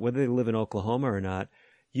not, whether they live in Oklahoma or not,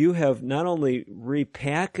 you have not only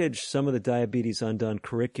repackaged some of the Diabetes Undone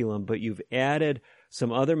curriculum, but you've added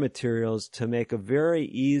some other materials to make a very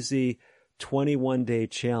easy 21-day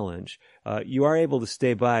challenge. You are able to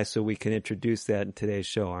stay by so we can introduce that in today's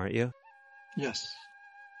show, aren't you? Yes.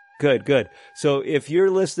 Good. So if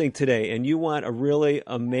you're listening today and you want a really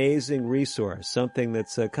amazing resource, something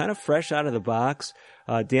that's kind of fresh out of the box,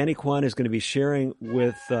 Danny Kwan is going to be sharing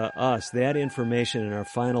with us that information in our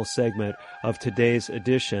final segment of today's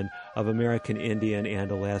edition of American Indian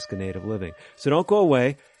and Alaska Native Living. So don't go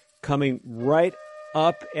away. Coming right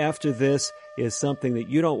up after this is something that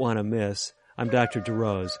you don't want to miss. I'm Dr.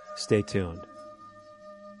 DeRose. Stay tuned.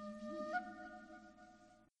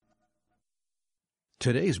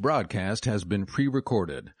 Today's broadcast has been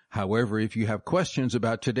pre-recorded. However, if you have questions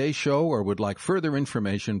about today's show or would like further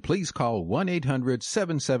information, please call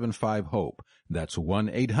 1-800-775-HOPE. That's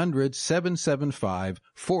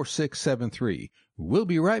 1-800-775-4673. We'll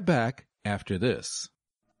be right back after this.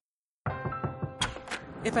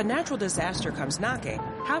 If a natural disaster comes knocking,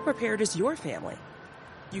 how prepared is your family?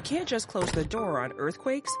 You can't just close the door on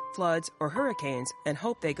earthquakes, floods, or hurricanes and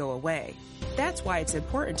hope they go away. That's why it's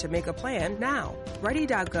important to make a plan now.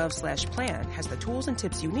 Ready.gov/plan has the tools and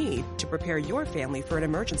tips you need to prepare your family for an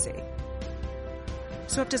emergency.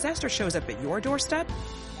 So if disaster shows up at your doorstep,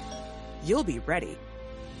 you'll be ready.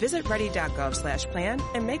 Visit ready.gov/plan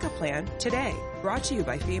and make a plan today. Brought to you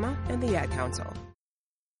by FEMA and the Ad Council.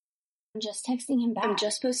 I'm just texting him back. I'm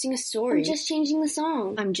just posting a story. I'm just changing the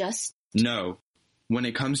song. No. When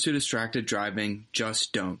it comes to distracted driving,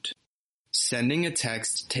 just don't. Sending a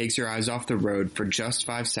text takes your eyes off the road for just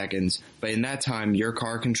 5 seconds, but in that time, your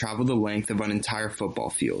car can travel the length of an entire football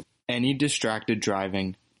field. Any distracted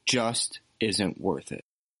driving just isn't worth it.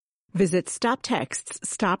 Visit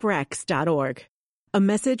StopTextsStopWrecks.org. A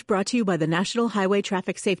message brought to you by the National Highway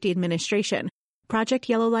Traffic Safety Administration, Project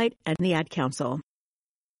Yellow Light, and the Ad Council.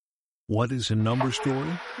 What is a number story?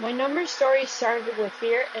 My number story started with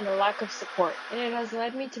fear and a lack of support, and it has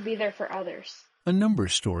led me to be there for others. A number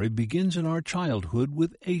story begins in our childhood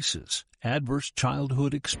with ACEs, adverse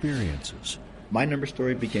childhood experiences. My number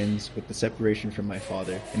story begins with the separation from my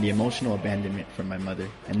father and the emotional abandonment from my mother,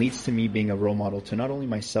 and leads to me being a role model to not only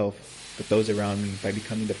myself, but those around me by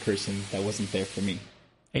becoming the person that wasn't there for me.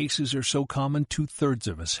 ACEs are so common, 2/3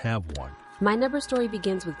 of us have one. My number story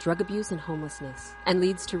begins with drug abuse and homelessness, and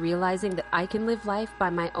leads to realizing that I can live life by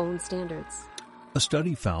my own standards. A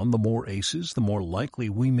study found the more ACEs, the more likely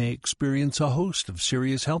we may experience a host of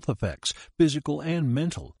serious health effects, physical and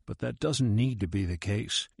mental, but that doesn't need to be the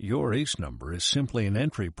case. Your ACE number is simply an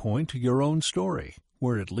entry point to your own story.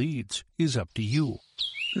 Where it leads is up to you.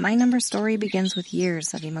 My number story begins with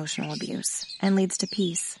years of emotional abuse and leads to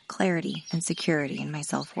peace, clarity, and security in my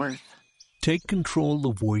self-worth. Take control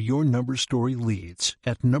of where your number story leads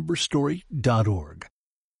at numberstory.org.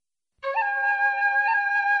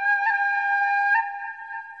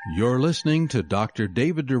 You're listening to Dr.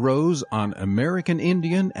 David DeRose on American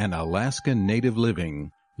Indian and Alaska Native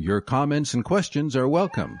Living. Your comments and questions are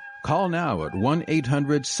welcome. Call now at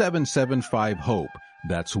 1-800-775-HOPE.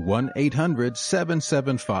 That's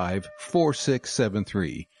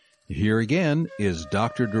 1-800-775-4673. Here again is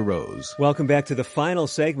Dr. DeRose. Welcome back to the final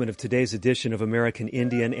segment of today's edition of American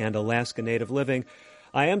Indian and Alaska Native Living.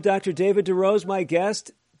 I am Dr. David DeRose. My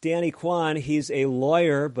guest, Danny Kwan. He's a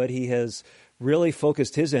lawyer, but he has really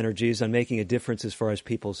focused his energies on making a difference as far as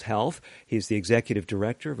people's health. He's the executive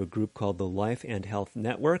director of a group called the Life and Health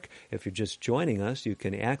Network. If you're just joining us, you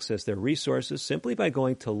can access their resources simply by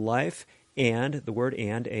going to life and, the word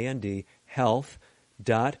and, A-N-D, health.org.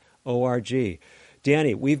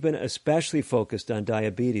 Danny, we've been especially focused on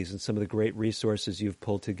diabetes and some of the great resources you've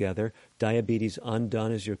pulled together. Diabetes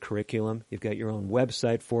Undone is your curriculum. You've got your own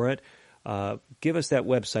website for it. Give us that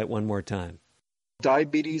website one more time.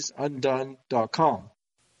 diabetesundone.com.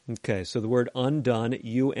 Okay, so the word undone,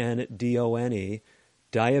 U-N-D-O-N-E,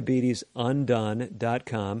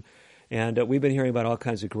 diabetesundone.com. And we've been hearing about all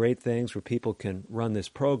kinds of great things where people can run this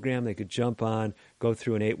program. They could jump on, go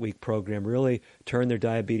through an 8-week program, really turn their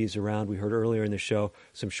diabetes around. We heard earlier in the show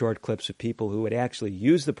some short clips of people who had actually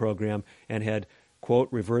used the program and had, quote,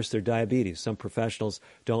 reversed their diabetes. Some professionals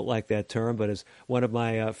don't like that term, but as one of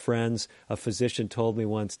my friends, a physician, told me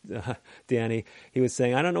once, Danny, he was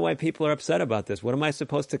saying, I don't know why people are upset about this. What am I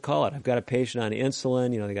supposed to call it? I've got a patient on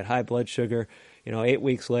insulin. They got high blood sugar. 8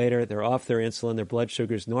 weeks later, they're off their insulin, their blood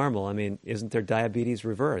sugar's normal. I mean, isn't their diabetes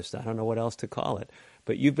reversed? I don't know what else to call it.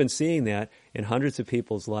 But you've been seeing that in hundreds of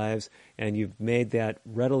people's lives, and you've made that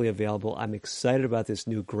readily available. I'm excited about this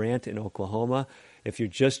new grant in Oklahoma. If you're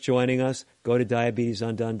just joining us, go to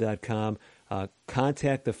diabetesundone.com,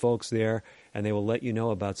 contact the folks there, and they will let you know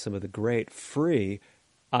about some of the great free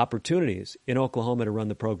opportunities in Oklahoma to run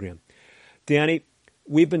the program. Danny,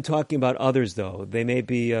 We've been talking about others, though. They may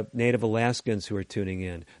be Native Alaskans who are tuning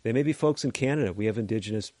in. They may be folks in Canada. We have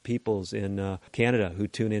Indigenous peoples in Canada who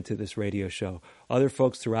tune into this radio show. Other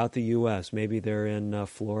folks throughout the U.S., maybe they're in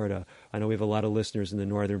Florida. I know we have a lot of listeners in the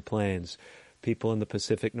Northern Plains, people in the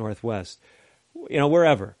Pacific Northwest,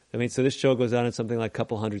 wherever. I mean, so this show goes out on something like a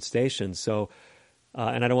couple hundred stations. So,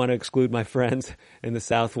 and I don't want to exclude my friends in the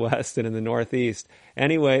Southwest and in the Northeast.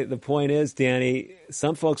 Anyway, the point is, Danny,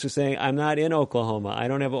 some folks are saying, I'm not in Oklahoma. I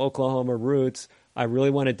don't have Oklahoma roots. I really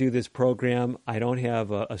want to do this program. I don't have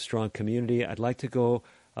a strong community. I'd like to go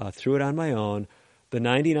through it on my own. The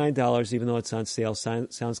 $99, even though it's on sale,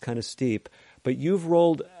 sounds kind of steep. But you've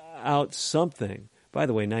rolled out something. By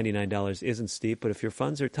the way, $99 isn't steep, but if your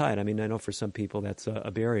funds are tight, I mean, I know for some people that's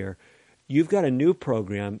a barrier. You've got a new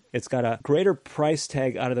program. It's got a greater price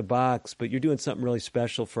tag out of the box, but you're doing something really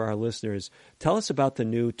special for our listeners. Tell us about the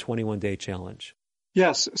new 21-day challenge.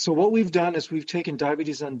 Yes. So what we've done is we've taken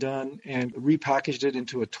Diabetes Undone and repackaged it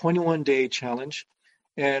into a 21-day challenge.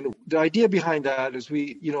 And the idea behind that is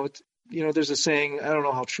there's a saying, I don't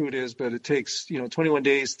know how true it is, but it takes, 21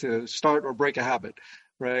 days to start or break a habit,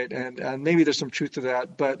 right? And maybe there's some truth to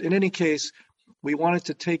that. But in any case, we wanted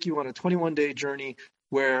to take you on a 21-day journey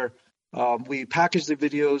where we package the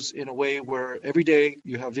videos in a way where every day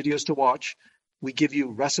you have videos to watch. We give you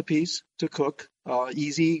recipes to cook,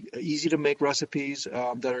 easy to make recipes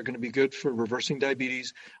that are going to be good for reversing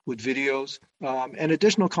diabetes with videos and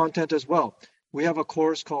additional content as well. We have a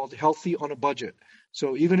course called Healthy on a Budget.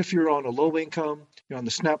 So even if you're on a low income, you're on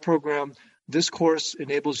the SNAP program, this course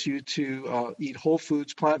enables you to eat whole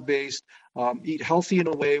foods, plant-based, eat healthy in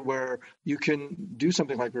a way where you can do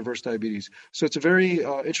something like reverse diabetes. So it's a very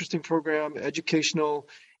interesting program, educational.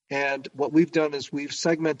 And what we've done is we've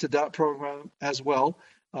segmented that program as well,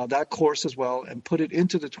 that course as well, and put it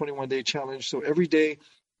into the 21-day challenge. So every day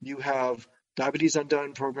you have Diabetes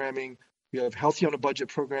Undone programming, you have Healthy on a Budget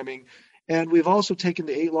programming, and we've also taken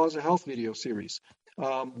the 8 Laws of Health video series,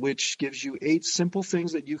 which gives you 8 simple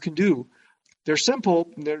things that you can do. They're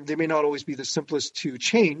simple. They may not always be the simplest to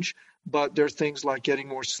change, but they're things like getting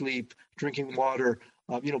more sleep, drinking water,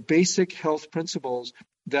 basic health principles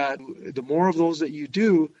that the more of those that you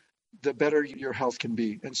do, the better your health can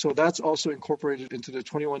be. And so that's also incorporated into the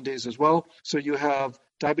 21 days as well. So you have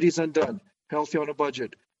Diabetes Undone, Healthy on a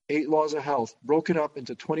Budget, 8 Laws of Health, broken up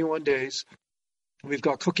into 21 days. We've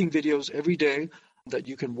got cooking videos every day that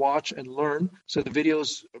you can watch and learn. So the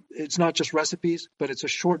videos, it's not just recipes, but it's a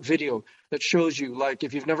short video that shows you, like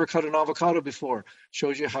if you've never cut an avocado before,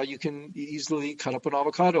 shows you how you can easily cut up an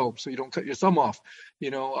avocado so you don't cut your thumb off,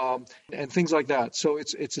 and things like that. So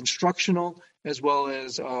it's instructional as well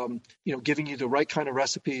as, giving you the right kind of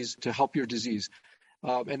recipes to help your disease.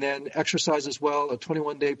 And then exercise as well, a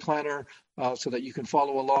 21-day planner so that you can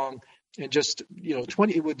follow along. And just,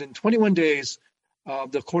 within 21 days,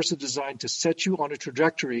 the course is designed to set you on a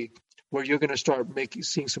trajectory where you're going to start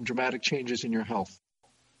seeing some dramatic changes in your health.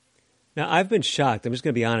 Now, I've been shocked. I'm just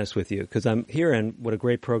going to be honest with you because I'm hearing what a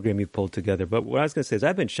great program you've pulled together. But what I was going to say is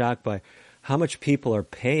I've been shocked by how much people are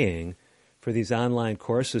paying for these online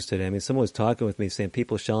courses today. I mean, someone was talking with me saying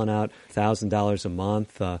people shelling out $1,000 a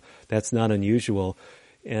month. That's not unusual.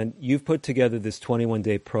 And you've put together this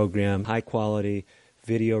 21-day program, high-quality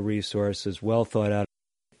video resources, well thought out.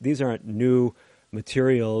 These aren't new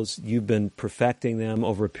materials. You've been perfecting them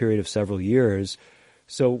over a period of several years.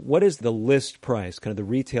 So what is the list price, kind of the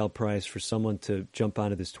retail price for someone to jump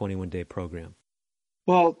onto this 21-day program?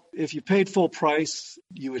 Well, if you paid full price,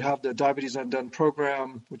 you would have the Diabetes Undone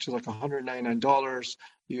program, which is like $199.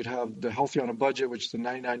 You'd have the Healthy on a Budget, which is the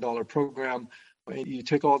 $99 program. You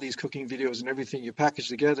take all these cooking videos and everything you package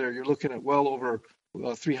together, you're looking at well over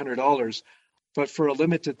 $300. But for a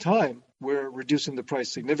limited time, we're reducing the price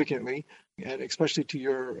significantly, and especially to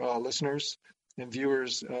your listeners and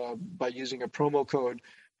viewers, by using a promo code,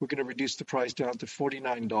 we're going to reduce the price down to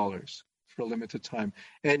 $49 for a limited time.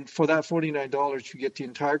 And for that $49, you get the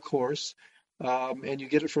entire course, and you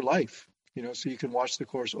get it for life. So you can watch the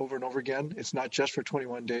course over and over again. It's not just for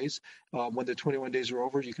 21 days. When the 21 days are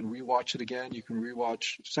over, you can rewatch it again. You can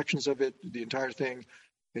rewatch sections of it, the entire thing.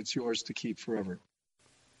 It's yours to keep forever.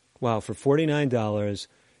 Wow, for $49,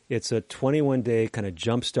 it's a 21-day kind of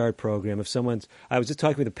jumpstart program. I was just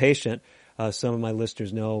talking with a patient. Some of my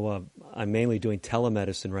listeners know I'm mainly doing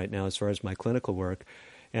telemedicine right now as far as my clinical work.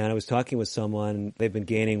 And I was talking with someone, they've been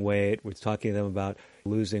gaining weight. We're talking to them about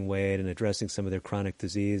losing weight and addressing some of their chronic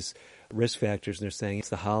disease risk factors. And they're saying, it's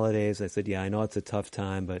the holidays. I said, yeah, I know it's a tough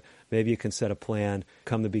time, but maybe you can set a plan.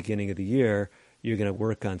 Come the beginning of the year, you're going to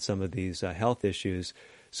work on some of these health issues.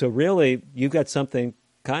 So really, you've got something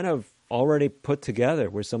kind of already put together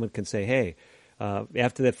where someone can say, hey,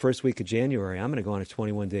 after that first week of January, I'm going to go on a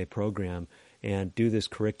 21-day program and do this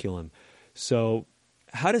curriculum. So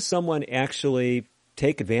how does someone actually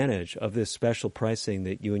take advantage of this special pricing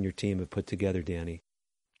that you and your team have put together, Danny?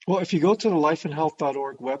 Well, if you go to the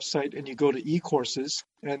lifeandhealth.org website and you go to e-courses,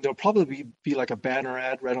 and there'll probably be like a banner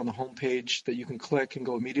ad right on the homepage that you can click and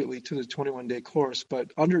go immediately to the 21-day course.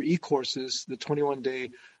 But under e-courses, the 21-day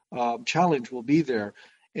challenge will be there.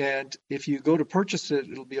 And if you go to purchase it,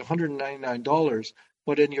 it'll be $199.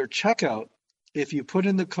 But in your checkout, if you put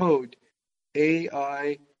in the code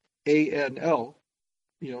AIANL,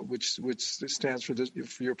 which stands for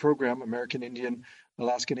your program, American Indian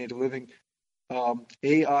Alaska Native Living,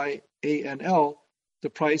 AIANL, the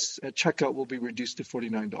price at checkout will be reduced to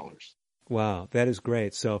 $49. Wow, that is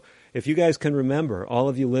great. So if you guys can remember, all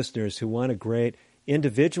of you listeners who want a great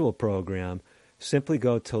individual program, simply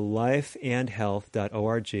go to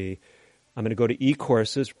lifeandhealth.org. I'm going to go to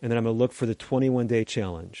e-courses, and then I'm going to look for the 21-day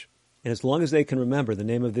challenge. And as long as they can remember, the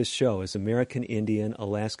name of this show is American Indian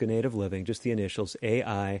Alaska Native Living, just the initials,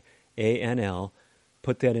 AIANL.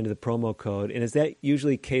 Put that into the promo code. And is that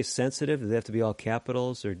usually case sensitive? Does it have to be all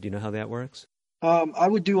capitals, or do you know how that works? I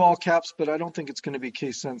would do all caps, but I don't think it's going to be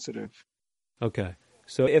case sensitive. Okay.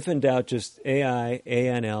 So if in doubt, just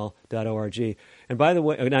AIANL.org. And by the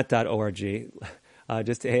way, not .org,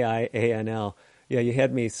 just AIANL. Yeah, you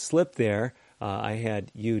had me slip there. I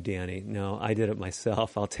had you, Danny. No, I did it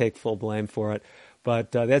myself. I'll take full blame for it.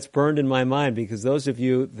 But that's burned in my mind, because those of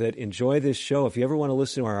you that enjoy this show, if you ever want to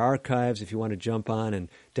listen to our archives, if you want to jump on and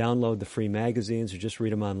download the free magazines or just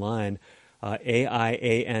read them online,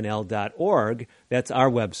 AIANL.org, that's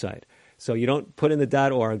our website. So you don't put in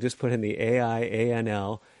the .org, just put in the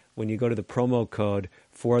AIANL when you go to the promo code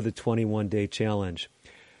for the 21-day challenge.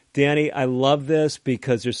 Danny, I love this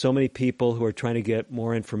because there's so many people who are trying to get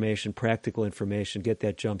more information, practical information, get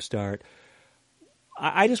that jump start.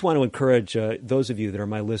 I just want to encourage those of you that are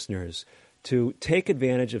my listeners to take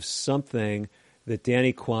advantage of something that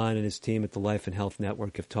Danny Kwan and his team at the Life and Health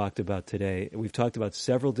Network have talked about today. We've talked about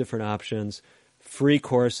several different options, free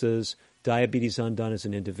courses, Diabetes Undone as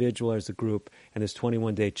an individual, as a group, and this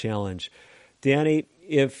 21-day challenge. Danny,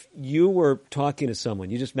 if you were talking to someone,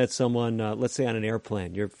 you just met someone, let's say on an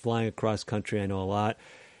airplane, you're flying across country, I know a lot,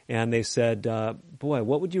 and they said, boy,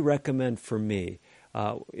 what would you recommend for me?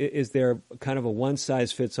 Is there kind of a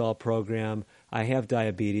one-size-fits-all program? I have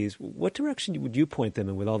diabetes. What direction would you point them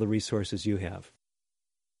in with all the resources you have?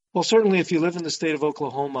 Well, certainly if you live in the state of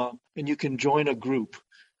Oklahoma and you can join a group,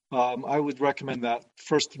 I would recommend that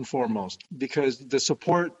first and foremost, because the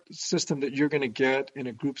support system that you're going to get in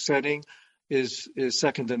a group setting is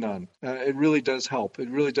second to none. It really does help. It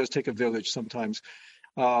really does take a village sometimes.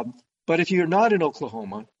 But if you're not in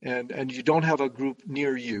Oklahoma and you don't have a group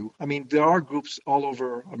near you, I mean, there are groups all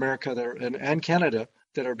over America and Canada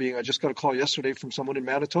that are being, I just got a call yesterday from someone in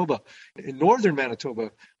Manitoba, in northern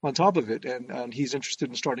Manitoba, on top of it, and he's interested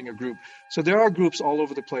in starting a group. So there are groups all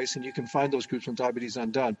over the place, and you can find those groups on Diabetes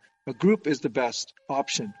Undone. A group is the best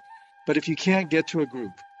option. But if you can't get to a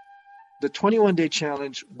group, the 21-day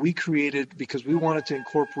challenge we created because we wanted to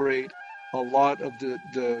incorporate a lot of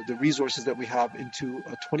the resources that we have into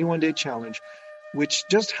a 21-day challenge, which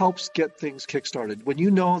just helps get things kickstarted. When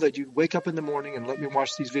you know that you wake up in the morning and let me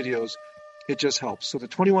watch these videos, it just helps. So the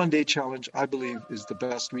 21-day challenge, I believe, is the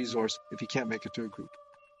best resource if you can't make it to a group.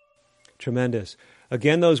 Tremendous.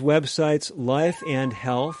 Again, those websites,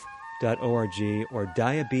 lifeandhealth.org or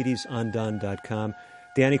diabetesundone.com.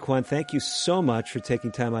 Danny Kwan, thank you so much for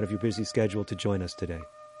taking time out of your busy schedule to join us today.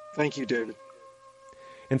 Thank you, David.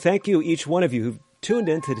 And thank you, each one of you who've tuned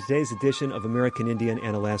in to today's edition of American Indian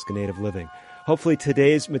and Alaska Native Living. Hopefully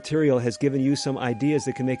today's material has given you some ideas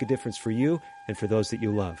that can make a difference for you and for those that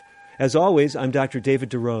you love. As always, I'm Dr. David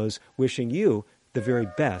DeRose, wishing you the very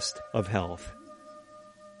best of health.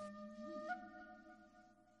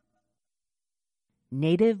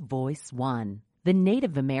 Native Voice One, the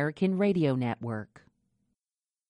Native American Radio Network.